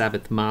Black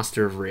Sabbath,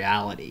 Master of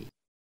Reality.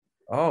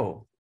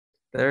 Oh,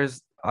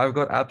 I've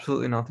got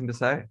absolutely nothing to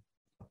say.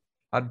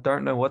 I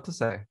don't know what to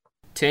say.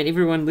 To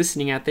everyone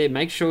listening out there,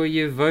 make sure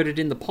you voted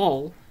in the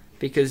poll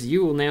because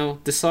you will now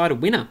decide a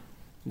winner.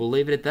 We'll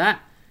leave it at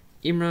that.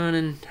 Imran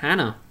and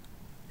Hannah,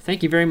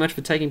 thank you very much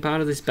for taking part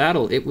of this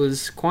battle. It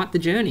was quite the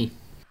journey.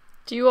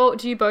 Do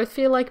you both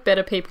feel like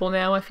better people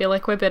now? I feel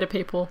like we're better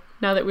people.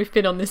 now that we've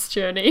been on this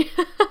journey.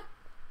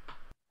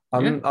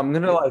 I'm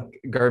gonna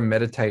like go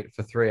meditate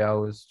for 3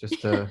 hours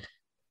just to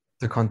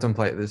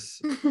contemplate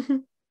this.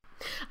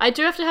 I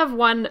do have to have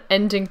one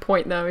ending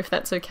point though, if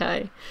that's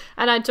okay.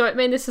 And I don't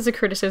mean this as a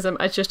criticism,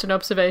 it's just an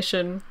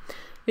observation.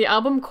 The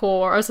album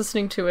Core, I was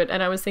listening to it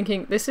and I was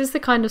thinking, this is the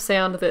kind of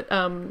sound that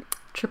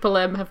Triple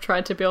M have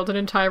tried to build an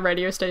entire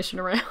radio station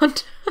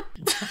around.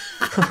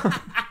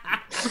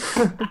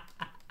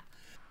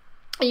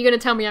 Are you going to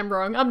tell me I'm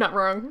wrong? I'm not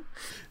wrong.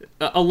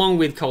 Along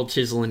with Cold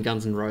Chisel and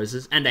Guns N'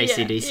 Roses and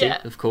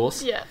AC/DC, of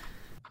course. Yeah.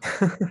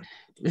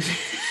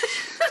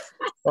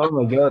 Oh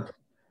my god.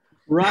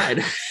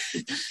 Right.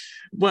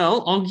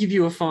 Well, I'll give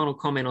you a final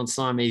comment on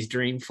Siamese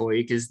Dream for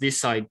you, because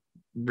this I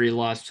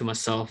realised to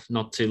myself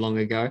not too long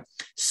ago.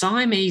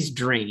 Siamese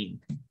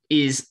Dream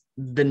is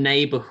the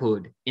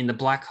neighbourhood in the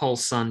Black Hole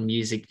Sun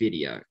music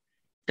video.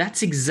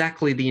 That's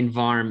exactly the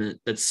environment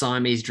that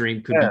Siamese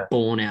Dream could be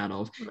born out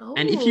of. Oh.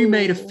 And if you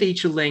made a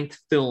feature-length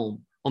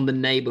film on the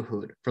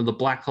neighbourhood from the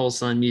Black Hole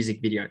Sun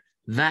music video,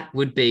 that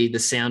would be the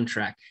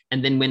soundtrack.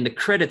 And then when the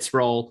credits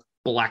roll,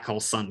 Black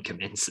Hole Sun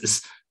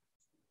commences.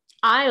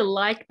 I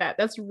like that.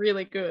 That's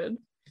really good.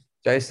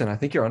 Jason, I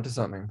think you're onto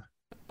something.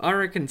 I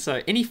reckon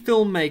so. Any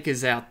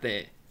filmmakers out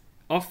there,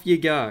 off you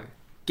go.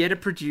 Get a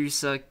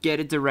producer,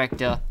 get a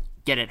director,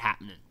 get it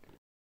happening.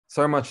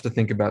 So much to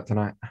think about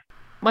tonight.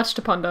 Much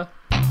to ponder.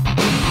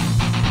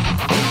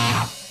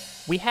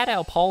 We had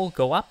our poll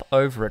go up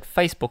over at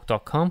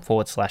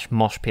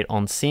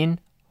facebook.com/moshpitonsin,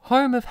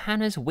 home of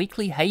Hannah's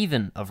weekly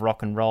haven of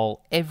rock and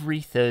roll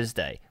every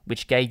Thursday,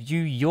 which gave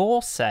you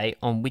your say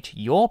on which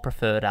your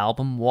preferred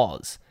album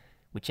was.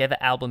 Whichever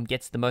album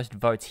gets the most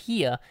votes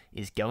here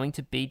is going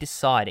to be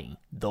deciding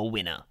the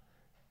winner.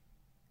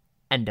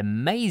 And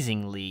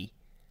amazingly,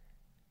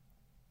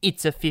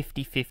 it's a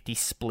 50-50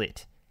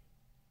 split.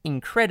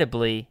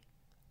 Incredibly,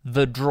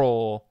 the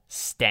draw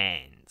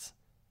stands.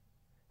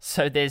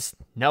 So there's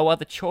no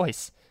other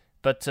choice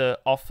but to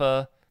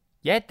offer,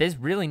 there's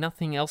really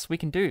nothing else we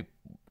can do.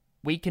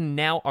 We can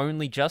now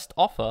only just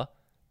offer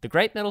the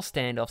Great Metal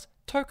Standoff's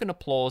token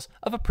applause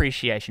of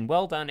appreciation.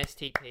 Well done,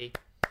 STP.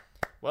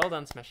 Well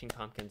done, Smashing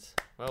Pumpkins.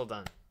 Well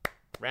done.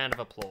 Round of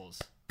applause.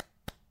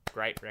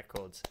 Great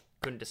records.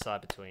 Couldn't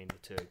decide between the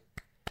two.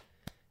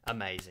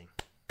 Amazing.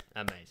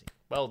 Amazing.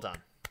 Well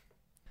done.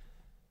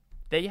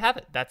 There you have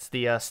it. That's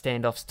the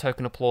Standoff's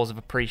token applause of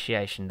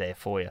appreciation there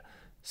for you.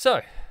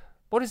 So,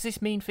 what does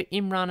this mean for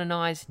Imran and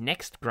I's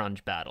next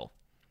grunge battle?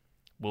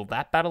 Will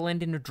that battle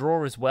end in a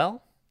draw as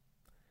well?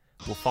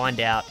 We'll find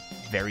out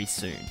very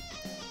soon.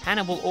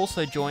 Hannah will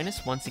also join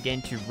us once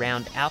again to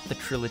round out the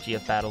trilogy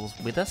of battles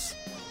with us.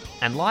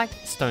 And like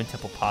Stone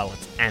Temple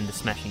Pilots and the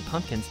Smashing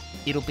Pumpkins,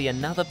 it'll be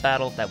another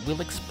battle that will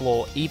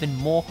explore even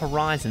more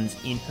horizons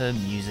in her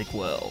music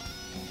world.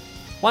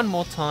 One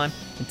more time,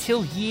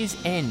 until year's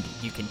end,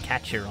 you can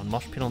catch her on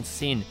Mosh Pit on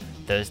Sin,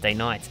 Thursday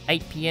nights,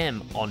 8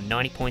 PM on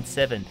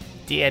 90.7,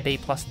 DAB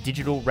Plus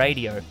digital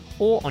radio,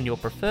 or on your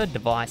preferred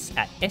device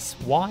at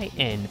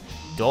syn.org.au.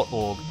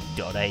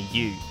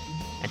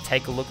 And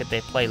take a look at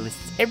their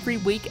playlists every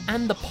week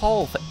and the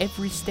poll for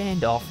every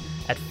standoff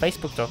at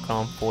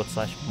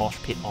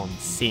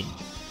facebook.com/moshpitonsin.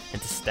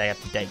 And to stay up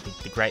to date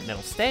with the Great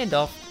Metal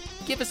Standoff,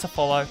 give us a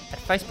follow at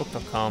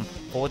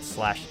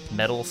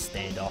facebook.com/metal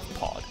standoff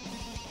pod.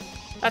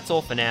 That's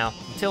all for now.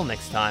 Until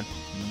next time,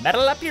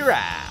 metal up your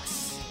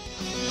ass!